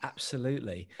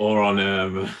 Absolutely. Or on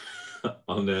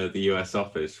the US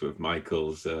Office with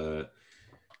Michael's what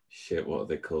are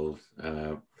they called?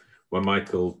 When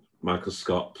Michael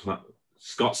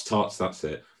Scott's Tots, that's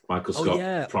it. Michael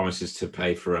Scott promises to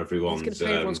pay for everyone's. He's going to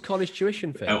pay everyone's college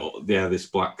tuition fee. This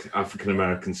black African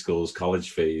American school's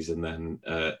college fees, and then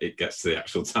it gets to the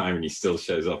actual time, and he still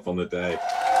shows up on the day.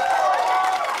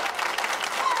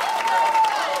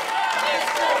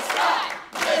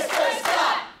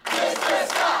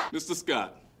 Mr.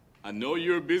 Scott, I know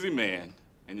you're a busy man,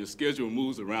 and your schedule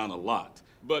moves around a lot.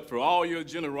 But for all your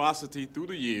generosity through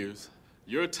the years,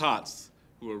 your tots,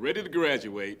 who are ready to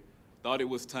graduate, thought it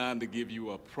was time to give you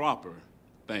a proper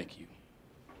thank you.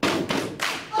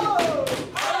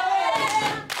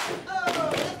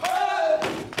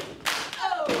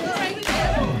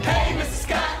 Hey, Mr.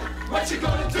 Scott, what you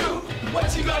gonna do?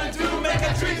 What you gonna do? Make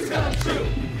our dreams come true.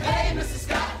 Hey, Mr.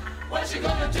 Scott, what you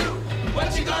gonna do?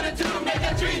 What you gonna do? Make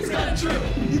our dreams come true.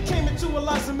 You came into our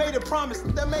lives and made a promise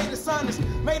that made us honest,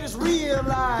 made us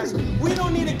realize we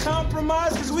don't need to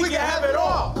compromise because we can have it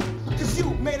all. Because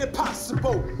you made it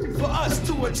possible for us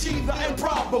to achieve the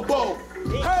improbable.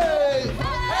 Hey!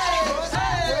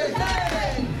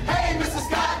 Hey, Mr.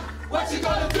 Scott, what you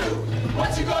gonna do?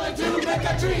 What you gonna do? Make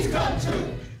our dreams come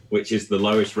true. Which is the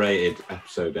lowest rated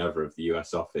episode ever of the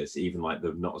US Office, even like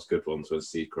the not as good ones when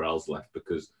Steve Carell's left,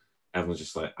 because everyone's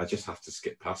just like, I just have to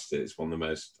skip past it. It's one of the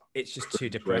most... It's just too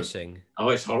depressing. Oh,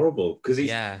 it's horrible. Because you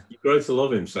grow to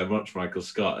love him so much, Michael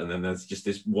Scott, and then there's just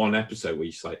this one episode where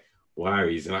you're just like, wow,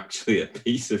 he's actually a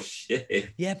piece of shit.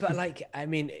 Yeah, but I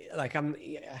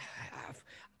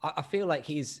feel like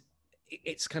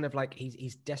it's kind of like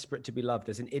he's desperate to be loved.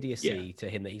 There's an idiocy to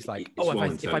him that he's like,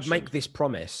 if I make this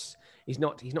promise, he's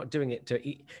not doing it to.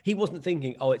 He wasn't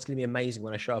thinking, oh, it's going to be amazing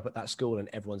when I show up at that school and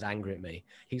everyone's angry at me.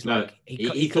 He's like,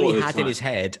 he clearly had in his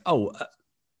head,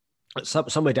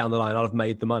 somewhere down the line, I'll have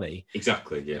made the money.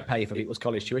 Exactly, yeah. Pay for people's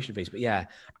college tuition fees. But yeah,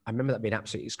 I remember that being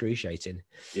absolutely excruciating.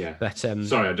 Yeah. But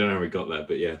sorry, I don't know how we got there,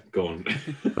 but yeah, go on.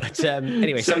 But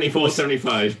anyway, 74,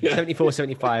 75. Yeah. 74,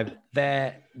 75,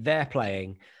 they're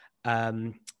playing.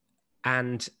 And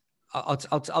let's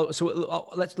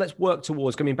work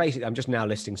towards. I mean, basically, I'm just now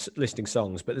listing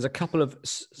songs, but there's a couple of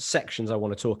sections I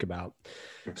want to talk about.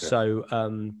 Okay. So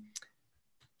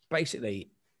basically,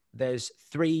 there's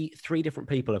three different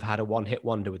people have had a one-hit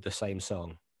wonder with the same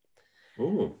song.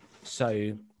 Ooh.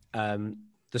 So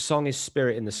the song is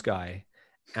 "Spirit in the Sky,"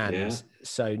 and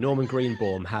so Norman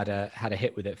Greenbaum had a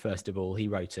hit with it. First of all, he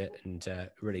wrote it and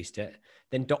released it.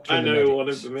 Then Doctor. I know one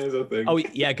of them is, I think. Oh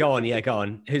yeah, go on.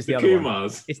 Who's the other Kumars.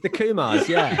 one? It's the Kumars.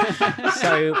 Yeah.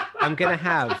 So I'm gonna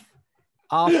have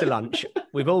after lunch.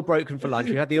 We've all broken for lunch.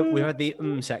 We had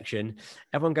the section.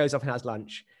 Everyone goes off and has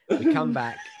lunch. We come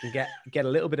back and get a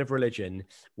little bit of religion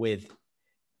with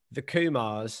the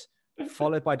Kumars,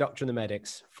 followed by Doctor and the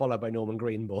Medics, followed by Norman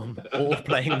Greenbaum, all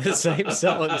playing the same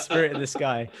song, "Spirit in the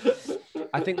Sky."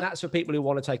 I think that's for people who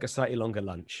want to take a slightly longer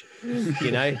lunch.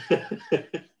 You know.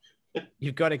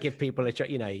 You've got to give people a,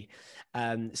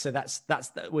 so that's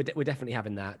we're definitely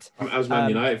having that. As Man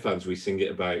United fans, we sing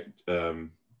it about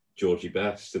Georgie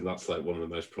Best, and that's like one of the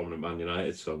most prominent Man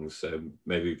United songs. So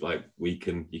maybe like you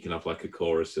can have like a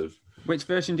chorus of. Which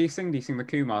version do you sing? Do you sing the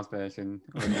Kumars version?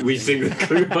 We sing the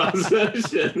Kumars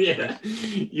version, yeah.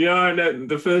 No,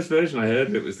 the first version I heard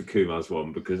of it was the Kumars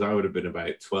one because I would have been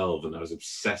about 12 and I was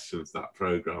obsessed with that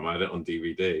program. I had it on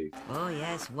DVD. Oh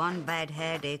yes, one bad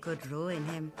hair day could ruin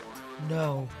him.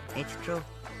 No. It's true.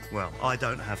 Well, I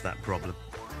don't have that problem.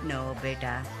 No,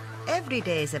 beta. Every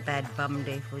day is a bad bum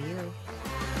day for you.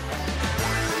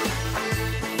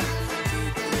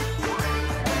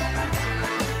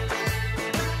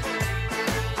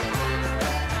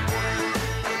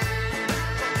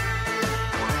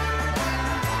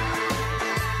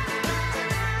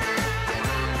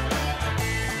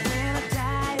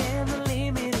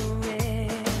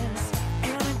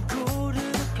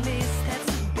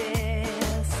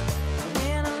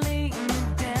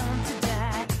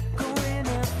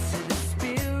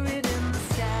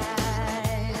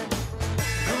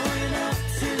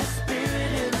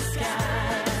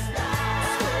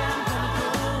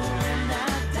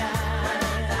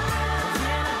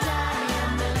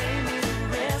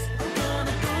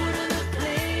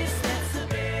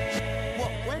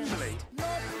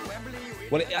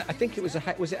 Well, I think it was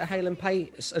was it a Hale and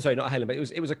Pace? Sorry, not a Hale and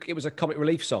Pace. It was a Comic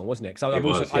Relief song, wasn't it?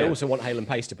 Because I also want Hale and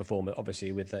Pace to perform it,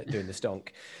 obviously, with doing the stonk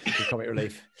with Comic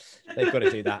Relief. They've got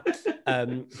to do that.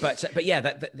 But yeah,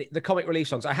 the Comic Relief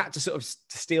songs. I had to sort of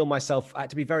steel myself. I had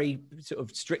to be very sort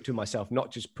of strict with myself, not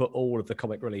just put all of the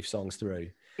Comic Relief songs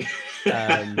through.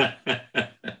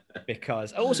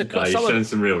 Because also you're showing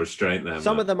some real restraint there.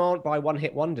 Some of them aren't by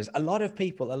one-hit wonders. A lot of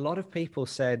people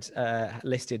said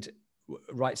listed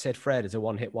Right Said Fred as a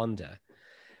one-hit wonder,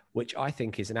 which I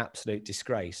think is an absolute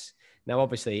disgrace. Now,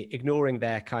 obviously, ignoring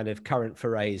their kind of current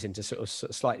forays into sort of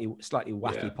slightly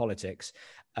wacky politics,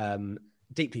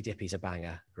 Deeply Dippy's a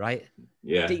banger, right?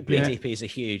 Yeah, Deeply Dippy is a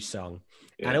huge song.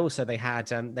 Yeah. And also they had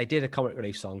they did a Comic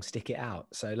Relief song, Stick It Out.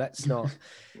 So let's not.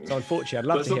 So unfortunately, I'd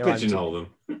love to hear. Let's not pigeonhole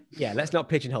them. Yeah, let's not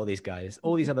pigeonhole these guys.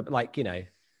 All these other, like, you know,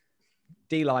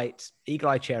 D-Light, Eagle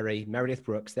Eye Cherry, Meredith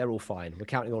Brooks, they're all fine. We're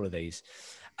counting all of these.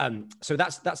 So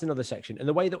that's another section. And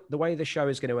the way the show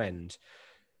is going to end,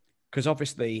 because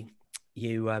obviously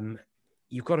you've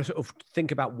got to sort of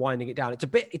think about winding it down.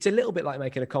 It's a little bit like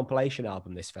making a compilation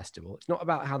album, this festival. It's not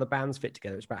about how the bands fit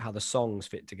together, it's about how the songs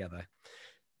fit together.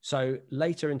 So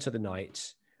later into the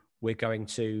night, we're going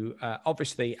to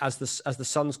obviously, as the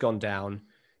sun's gone down,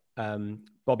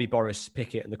 Bobby Boris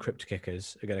Pickett and the Crypt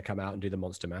Kickers are going to come out and do the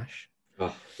Monster Mash.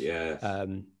 Oh yeah.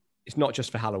 It's not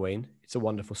just for Halloween. It's a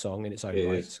wonderful song in its own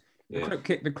right. Yeah.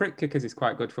 The Crypt Kickers is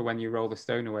quite good for when you roll the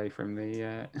stone away from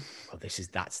the. Well,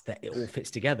 it all fits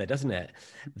together, doesn't it?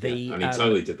 And he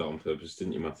totally did that on purpose,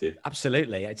 didn't you, Matthew?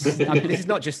 Absolutely. This is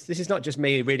not just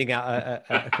me reading out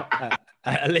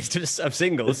a list of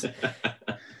singles,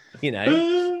 you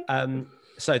know.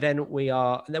 So then we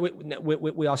are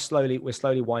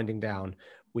slowly winding down.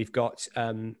 We've got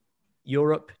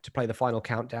Europe to play the final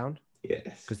countdown.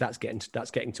 Yes, because that's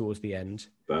getting towards the end.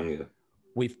 Banger.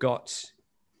 We've got.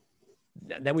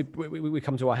 Then we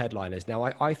come to our headliners. Now,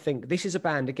 I think this is a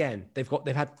band, again, they've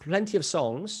had plenty of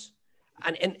songs,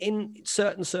 and in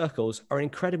certain circles are an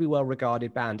incredibly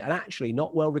well-regarded band, and actually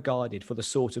not well-regarded for the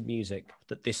sort of music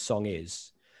that this song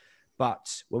is.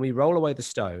 But when we roll away the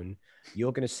stone,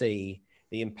 you're going to see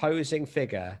the imposing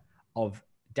figure of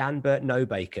Dan Burt No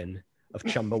Bacon of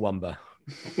Chumbawamba.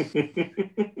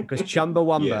 Because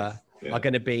Chumbawamba are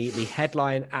going to be the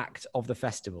headline act of the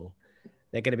festival.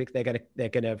 They're going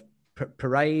to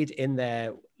parade in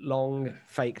their long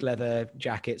fake leather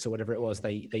jackets or whatever it was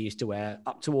they used to wear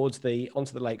up onto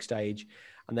the lake stage,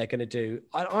 and they're going to do.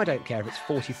 I don't care if it's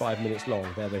 45 minutes long.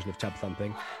 Their version of Tub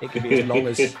Thumping. It could be as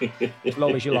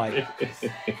long as you like.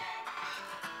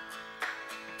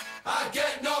 I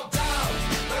get knocked down,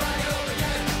 but I get up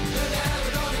again. You're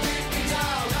never gonna keep me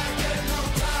down. I get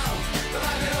knocked down, but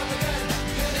I get up again.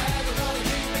 You're never gonna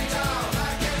keep me down.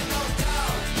 I get knocked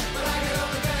down, but I get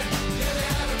up again. You're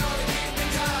never gonna keep me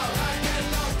down. I get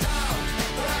knocked down,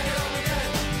 but I get up again.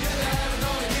 You're never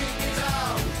gonna keep me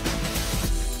down.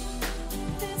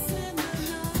 It's in the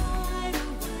night away.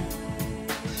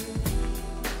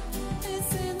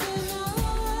 It's in the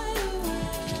night away.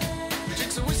 He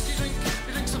drinks a whiskey drink.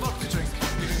 He drinks a vodka drink,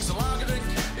 he drinks a lager drink,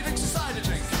 he drinks a cider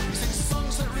drink. He sings the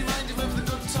songs that remind him of the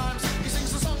good times. He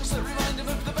sings the songs that remind him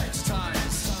of the better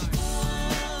times.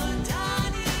 Oh,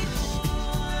 Danny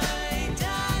boy,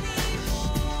 Danny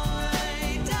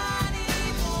boy,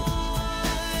 Danny boy.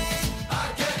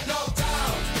 I get knocked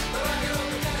down, but I get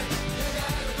up again. You're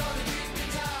never gonna keep me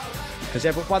down.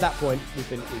 Because by that point, we've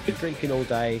been drinking all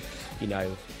day. You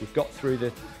know, we've got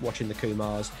through watching the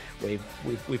Kumars.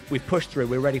 We've pushed through.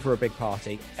 We're ready for a big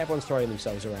party. Everyone's throwing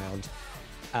themselves around.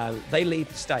 They leave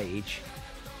the stage.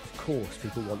 Of course,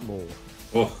 people want more.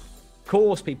 Oh, of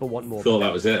course, people want more. I thought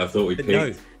that was it. I thought we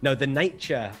peaked. No. The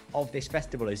nature of this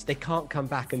festival is they can't come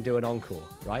back and do an encore.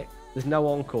 Right? There's no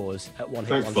encores at one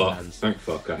hit wonder bands. Thank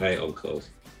fuck. I hate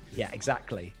encores. Yeah,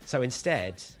 exactly. So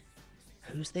instead,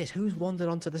 who's this? Who's wandered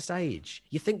onto the stage?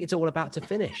 You think it's all about to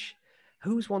finish?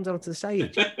 Who's wandered onto the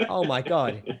stage? Oh my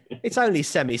God. It's only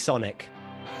Semisonic.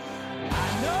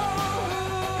 I know who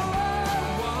I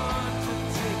want to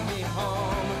take me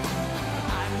home.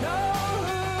 I know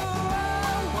who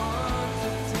I want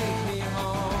to take me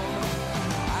home.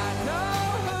 I know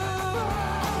who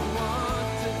I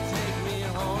want to take me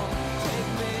home. Take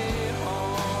me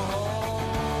home.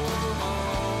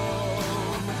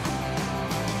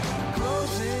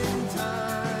 Closing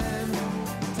time.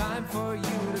 Time for you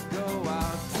to go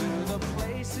out to the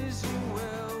places you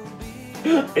will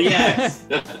be. Yes.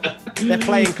 They're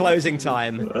playing Closing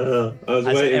Time. I was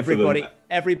waiting for them.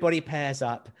 Everybody pairs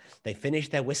up. They finish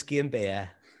their whiskey and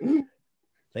beer.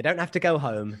 They don't have to go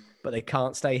home, but they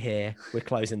can't stay here. We're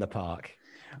closing the park.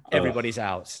 everybody's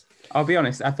out. I'll be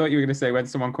honest. I thought you were going to say when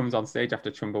someone comes on stage after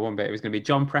Chumbawamba, it was going to be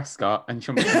John Prescott and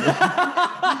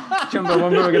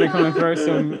Chumbawamba were going to come and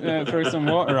throw some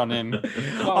water on him.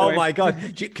 Oh my God!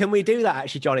 Can we do that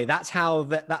actually, Johnny? That's how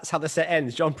the set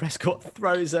ends. John Prescott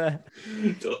throws a.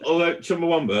 Although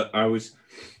Chumbawamba, I was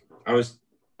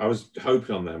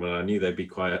hoping on them, and I knew they'd be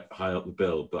quite high up the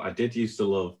bill. But I did used to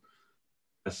love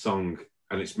a song,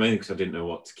 and it's mainly because I didn't know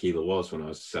what tequila was when I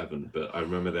was 7. But I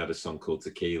remember they had a song called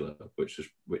Tequila,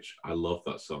 which I love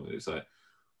that song. It was like,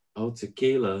 oh,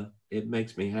 tequila, it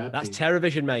makes me happy. That's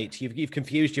TerraVision, mate. You've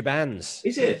confused your bands.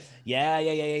 Is it? Yeah.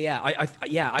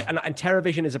 And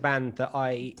TerraVision is a band that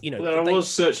I was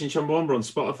searching Chumbawamba on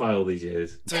Spotify all these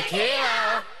years.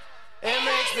 Tequila, it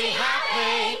makes me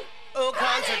happy. Oh,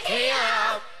 come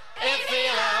tequila, it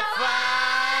feels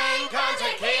fine. Come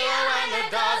tequila when the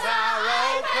doors are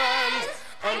opened,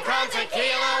 and come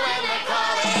tequila when the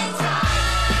calling time.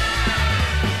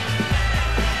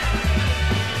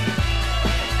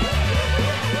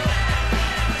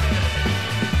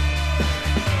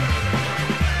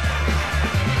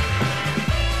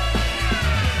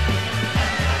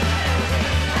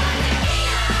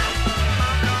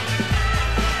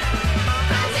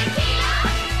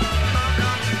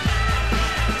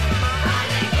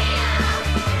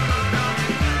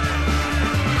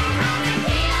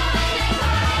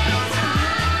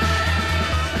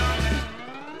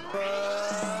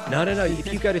 No.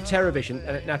 If you go to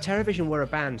TerraVision, now TerraVision were a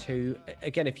band who,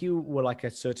 again, if you were like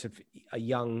a sort of a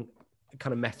young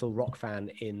kind of metal rock fan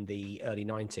in the early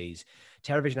 90s,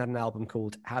 TerraVision had an album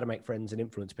called How to Make Friends and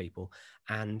Influence People,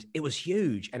 and it was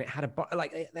huge, and it had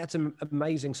they had some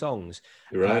amazing songs.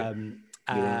 You're right.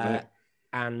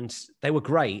 And they were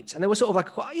great, and they were sort of like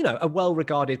a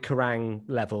well-regarded Kerrang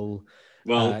level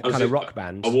kind of rock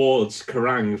band. Awards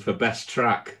Kerrang for best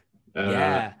track in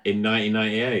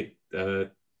 1998.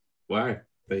 Wow.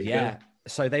 There you go.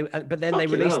 So they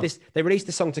released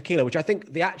the song Tequila, which I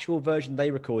think the actual version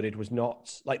they recorded was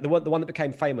not like the one that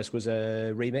became famous was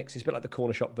a remix. It's a bit like the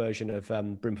Corner Shop version of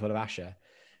Brimful of Asher.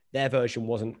 Their version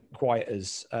wasn't quite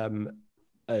as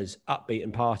upbeat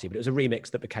and party, but it was a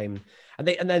remix that became, and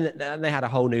then they had a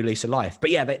whole new lease of life. But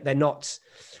yeah, they're not.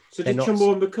 So did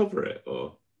Chumbawamba cover it,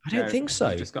 or? I don't think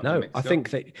so. No, I think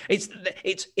that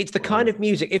it's the kind of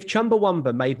music. If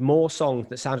Chumbawamba made more songs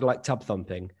that sounded like Tub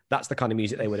Thumping, that's the kind of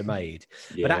music they would have made.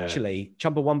 Yeah. But actually,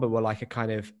 Chumbawamba were like a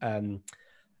kind of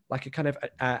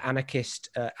anarchist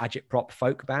agitprop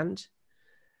folk band.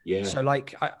 Yeah. So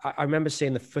like I remember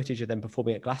seeing the footage of them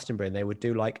performing at Glastonbury, and they would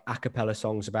do like a cappella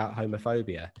songs about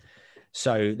homophobia.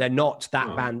 So they're not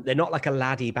that band. They're not like a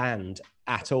laddie band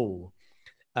at all.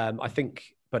 I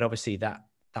think, but obviously that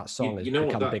song has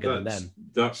become bigger than them.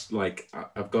 That's like,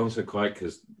 I've gone so quiet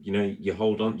because, you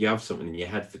hold on, you have something in your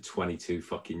head for 22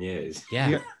 fucking years.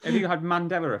 Yeah. Have you had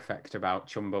Mandela effect about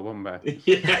Chumbawamba?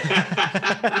 Yeah.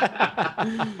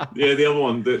 Yeah, the other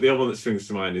one that springs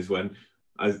to mind is when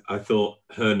I thought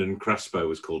Hernan Crespo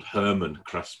was called Herman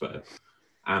Crespo.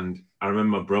 And I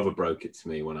remember my brother broke it to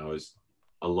me when I was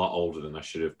a lot older than I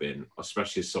should have been,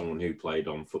 especially as someone who played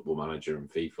on Football Manager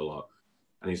and FIFA a lot.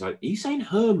 And he's like, are you saying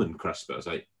Herman Crespo? I was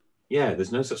like, yeah,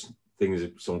 there's no such thing as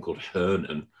someone called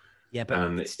Hernan. Yeah, but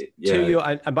and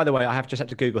by the way, I have just had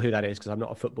to Google who that is because I'm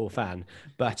not a football fan.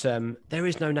 But there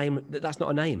is no name. That's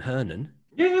not a name, Hernan.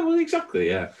 Yeah, well, exactly,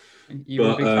 yeah.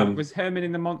 Was Herman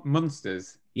in the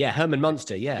Munsters? Yeah, Herman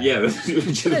Munster, yeah. Yeah,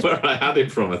 which is where I had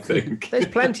it from, I think. There's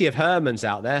plenty of Hermans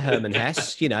out there, Herman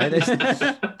Hess,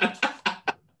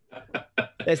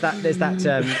 there's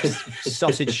that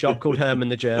sausage shop called Herman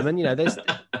the German.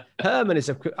 Herman is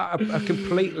a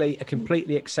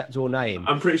completely acceptable name.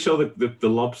 I'm pretty sure the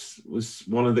Lobster was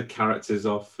one of the characters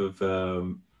off of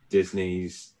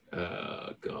Disney's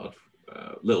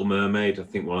Little Mermaid. I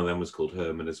think one of them was called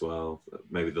Herman as well.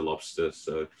 Maybe the Lobster.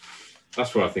 So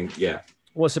that's what I think. Yeah.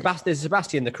 Well, there's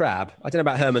Sebastian the Crab. I don't know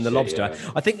about Herman the Lobster.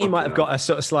 Yeah. I think you might have got a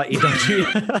sort of slightly dodgy,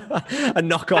 a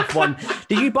knockoff one.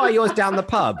 Did you buy yours down the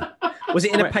pub? Was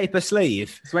it in a paper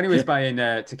sleeve? So when he was buying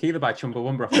tequila by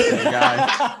Chumbawamba off the same guy.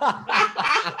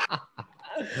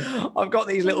 I've got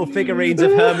these little figurines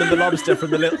of Herman the Lobster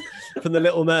from the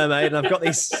Little Mermaid, and I've got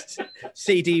these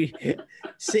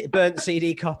burnt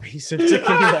CD copies of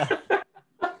tequila.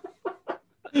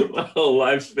 My whole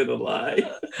life's been a lie.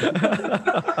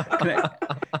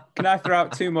 Can Can I throw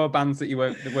out 2 more bands that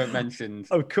weren't mentioned?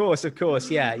 Of course.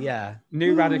 Yeah.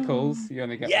 New Radicals. You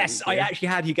only get. Yes, I actually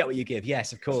had You Get What You Give.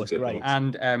 Yes, of course. Great.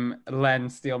 And Len,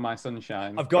 Steal My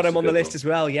Sunshine. I've got him on the list as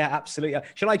well. Yeah, absolutely.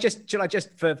 Shall I just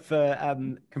for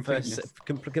completeness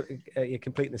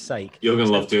sake? You're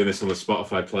gonna love doing this on the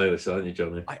Spotify playlist, aren't you,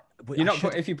 Johnny?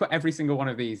 If you put every single one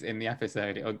of these in the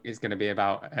episode, it's going to be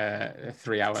about a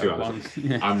 3-hour one.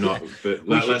 I'm not, but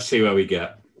let's see where we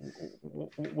get.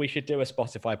 We should do a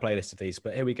Spotify playlist of these,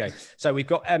 but here we go. So we've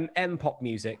got M-pop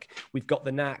music, we've got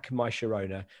The Knack, My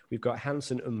Sharona, we've got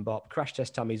Hanson, Bop, Crash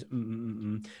Test Dummies,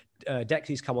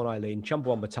 Dexy's Come On Eileen,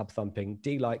 Chumbawamba Tub Thumping,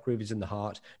 D-Like, Grooves in the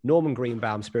Heart, Norman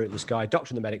Greenbaum, Spirit in the Sky,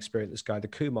 Doctor and the Medic, Spirit in the Sky, The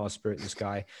Kumar, Spirit in the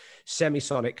Sky,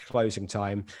 Semisonic, Closing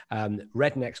Time,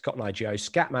 Rednecks, Cotton Eye Joe,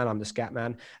 Scatman, I'm the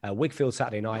Scatman, Wigfield,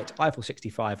 Saturday Night, Eiffel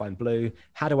 65, I'm Blue,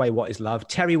 Hadaway, What is Love,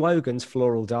 Terry Wogan's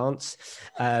Floral Dance,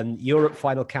 Europe,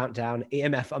 Final Countdown,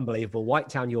 EMF, Unbelievable,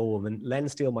 Whitetown, Your Woman, Len,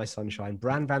 Steal My Sunshine,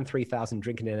 Brand Van 3000,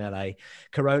 Drinking in LA,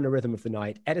 Corona, Rhythm of the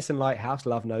Night, Edison Lighthouse,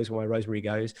 Love Knows Where My Rosemary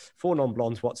Goes, Four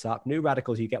Non-Blondes, What's Up, New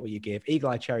Radicals, You Get What You Give, Eagle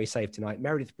Eye Cherry, Save Tonight,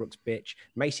 Meredith Brooks, Bitch,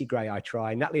 Macy Gray, I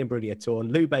Try, Natalie Imbruglia,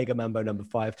 Torn, Lou Bega, Mambo No.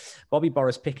 5, Bobby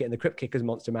Boris, Pickett and the Crypt Kickers,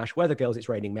 Monster Mash, Weather Girls, It's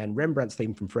Raining Men, Rembrandt's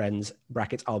Theme from Friends,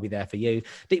 brackets, I'll Be There For You,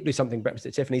 Deep Blue Something, Breakfast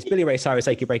at Tiffany's, Billy Ray Cyrus,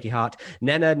 Achy Breaky Heart,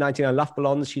 Nena, 99 Love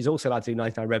Ballons, she's also allowed to do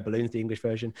 99 Red Balloons, the English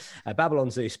version,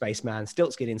 Babylon Zoo, Spaceman,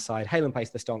 Stiltskin Inside, Hale and Pace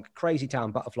the Stonk, Crazy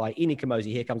Town, Butterfly, Eni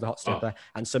Kamosi, Here Comes the Hot Stepper,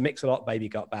 and Sir Mix-a-Lot, Baby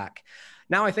Got Back.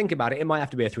 Now I think about it, it might have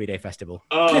to be a 3-day festival.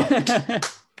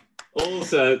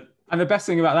 Also, and the best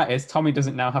thing about that is Tommy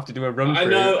doesn't now have to do a run through. I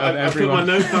know. I put my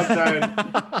notepad down.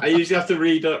 I usually have to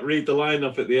read the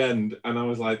lineup at the end, and I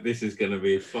was like, "This is going to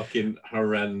be fucking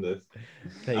horrendous."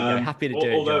 There you go. Happy to do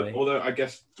it, Johnny. Although I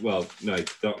guess, well, no,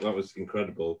 that was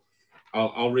incredible.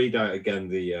 I'll read out again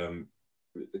the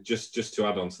just to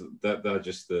add on to that.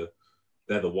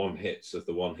 They're the one hits of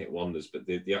the one hit wonders, but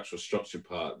the actual structure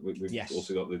part, we've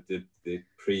also got the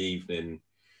pre-evening.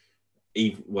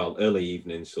 Early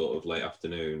evening, sort of late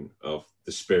afternoon of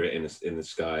the Spirit in the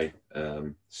Sky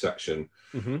section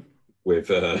with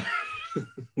Doctor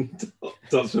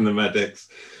and the Medics,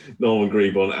 Norman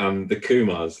Greenbaum, and the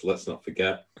Kumars. Let's not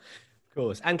forget, of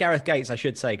course, and Gareth Gates, I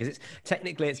should say, because it's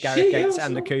technically Gareth Gates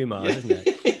and the Kumars, isn't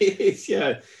it?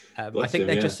 Yeah. I think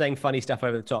they're just saying funny stuff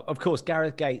over the top. Of course,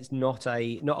 Gareth Gates not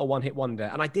a one-hit wonder,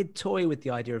 and I did toy with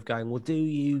the idea of going, well, do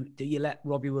you let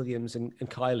Robbie Williams and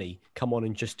Kylie come on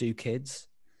and just do Kids?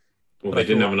 Well, they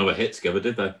didn't have another hit together,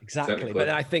 did they? Exactly, but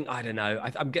I think I don't know.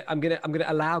 I'm gonna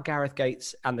allow Gareth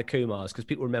Gates and the Kumars because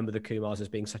people remember the Kumars as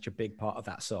being such a big part of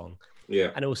that song. Yeah,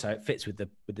 and also it fits with the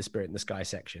Spirit in the Sky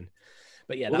section.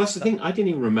 But yeah, that's the thing. I didn't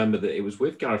even remember that it was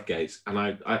with Gareth Gates, and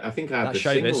I think I had the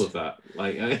single of that.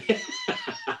 Like,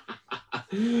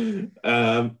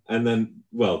 and then,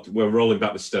 well, we're rolling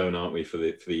back the stone, aren't we, for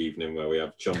the evening where we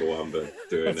have Chumbawamba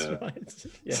doing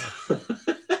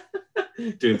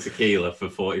doing tequila for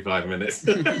 45 minutes.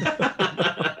 And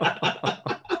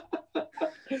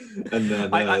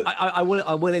then I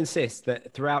will insist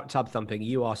that throughout Tub Thumping,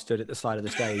 you are stood at the side of the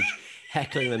stage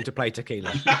heckling them to play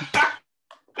tequila.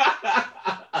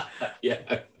 Yeah,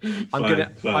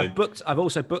 I've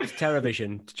also booked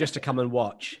Terrorvision just to come and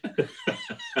watch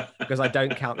because I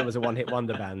don't count them as a one-hit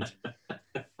wonder band.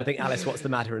 I think Alice, What's the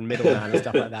Matter, and Middleman and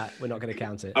stuff like that. We're not going to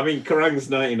count it. I mean, Kerrang's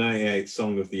 1998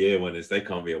 Song of the Year winners, they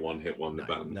can't be a one-hit wonder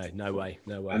band. No way.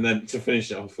 And then to finish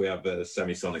it off, we have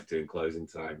Semisonic doing Closing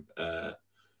Time.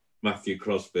 Matthew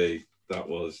Crosby, that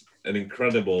was an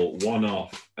incredible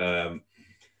one-off,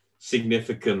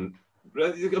 significant.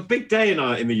 A big day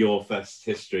in the Your Fest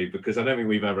history, because I don't think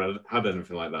we've ever had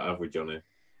anything like that, have we, Johnny?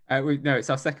 No, it's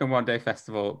our second one-day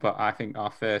festival, but I think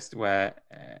our first where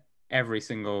every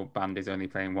single band is only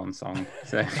playing one song.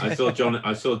 So I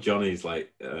saw Johnny's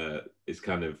like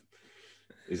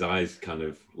his eyes kind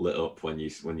of lit up when you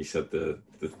said the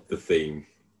theme.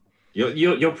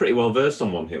 You're pretty well versed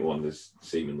on one-hit wonders,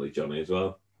 seemingly, Johnny, as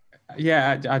well.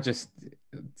 Yeah, I just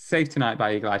Save Tonight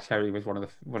by Eagle Eye Cherry was one of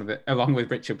the along with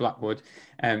Richard Blackwood,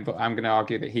 but I'm going to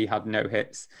argue that he had no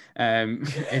hits.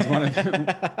 Is one of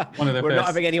the We're first. not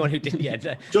having anyone who didn't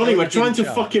yet. Johnny, we're trying to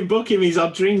fucking book him. He's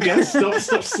our dream guest. Stop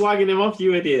slagging him off,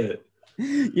 you idiot.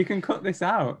 You can cut this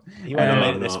out. You won't have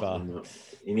made it this far.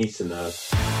 He needs to know.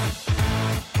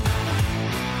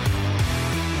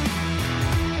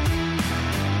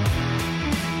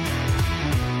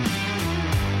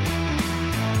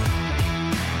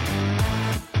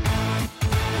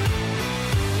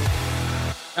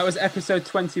 That was episode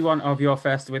 21 of Your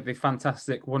Fest with the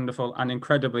fantastic, wonderful, and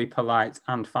incredibly polite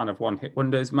and fan of One Hit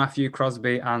Wonders, Matthew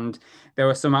Crosby. And there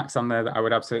were some acts on there that I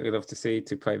would absolutely love to see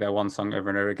to play their one song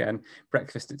over and over again.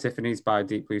 Breakfast at Tiffany's by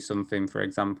Deep Blue Something, for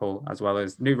example, as well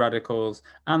as New Radicals.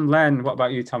 And Len, what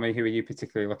about you, Tommy? Who are you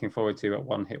particularly looking forward to at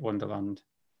One Hit Wonderland?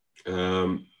 It's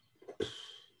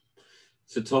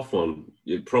a tough one.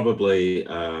 You'd probably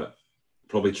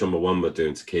Chumbawamba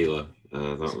doing Tequila.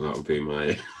 That would be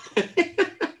my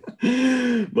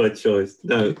my choice.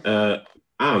 No,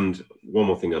 and one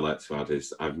more thing I'd like to add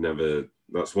is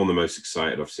that's one of the most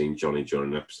excited I've seen Johnny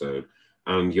during an episode.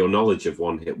 And your knowledge of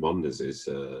One Hit Wonders is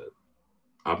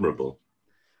admirable.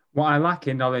 What I lack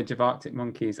in knowledge of Arctic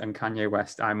Monkeys and Kanye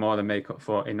West, I more than make up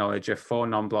for in knowledge of Four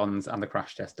Non-Blondes and the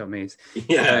Crash Test Dummies.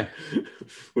 Yeah,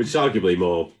 which is arguably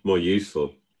more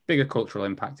useful. Bigger cultural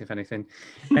impact, if anything.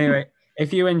 Anyway,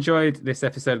 if you enjoyed this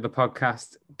episode of the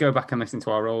podcast, go back and listen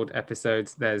to our old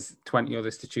episodes. There's 20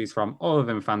 others to choose from. All of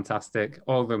them fantastic.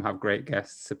 All of them have great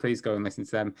guests. So please go and listen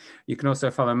to them. You can also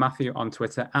follow Matthew on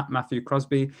Twitter at Matthew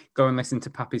Crosby. Go and listen to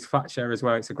Pappy's Fat Share as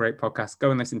well. It's a great podcast.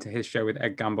 Go and listen to his show with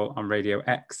Ed Gamble on Radio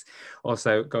X.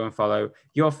 Also, go and follow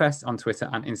Your Fest on Twitter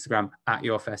and Instagram at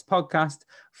Your Fest Podcast.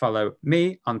 Follow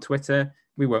me on Twitter.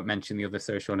 We won't mention the other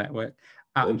social network.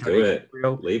 Don't do it.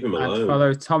 Leave him alone. And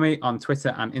follow Tommy on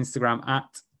Twitter and Instagram at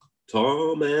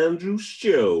Tom Andrews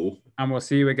Show. And we'll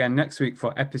see you again next week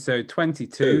for episode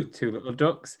 22, Two Little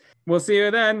Ducks. We'll see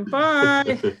you then.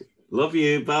 Bye. Love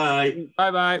you. Bye.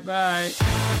 Bye.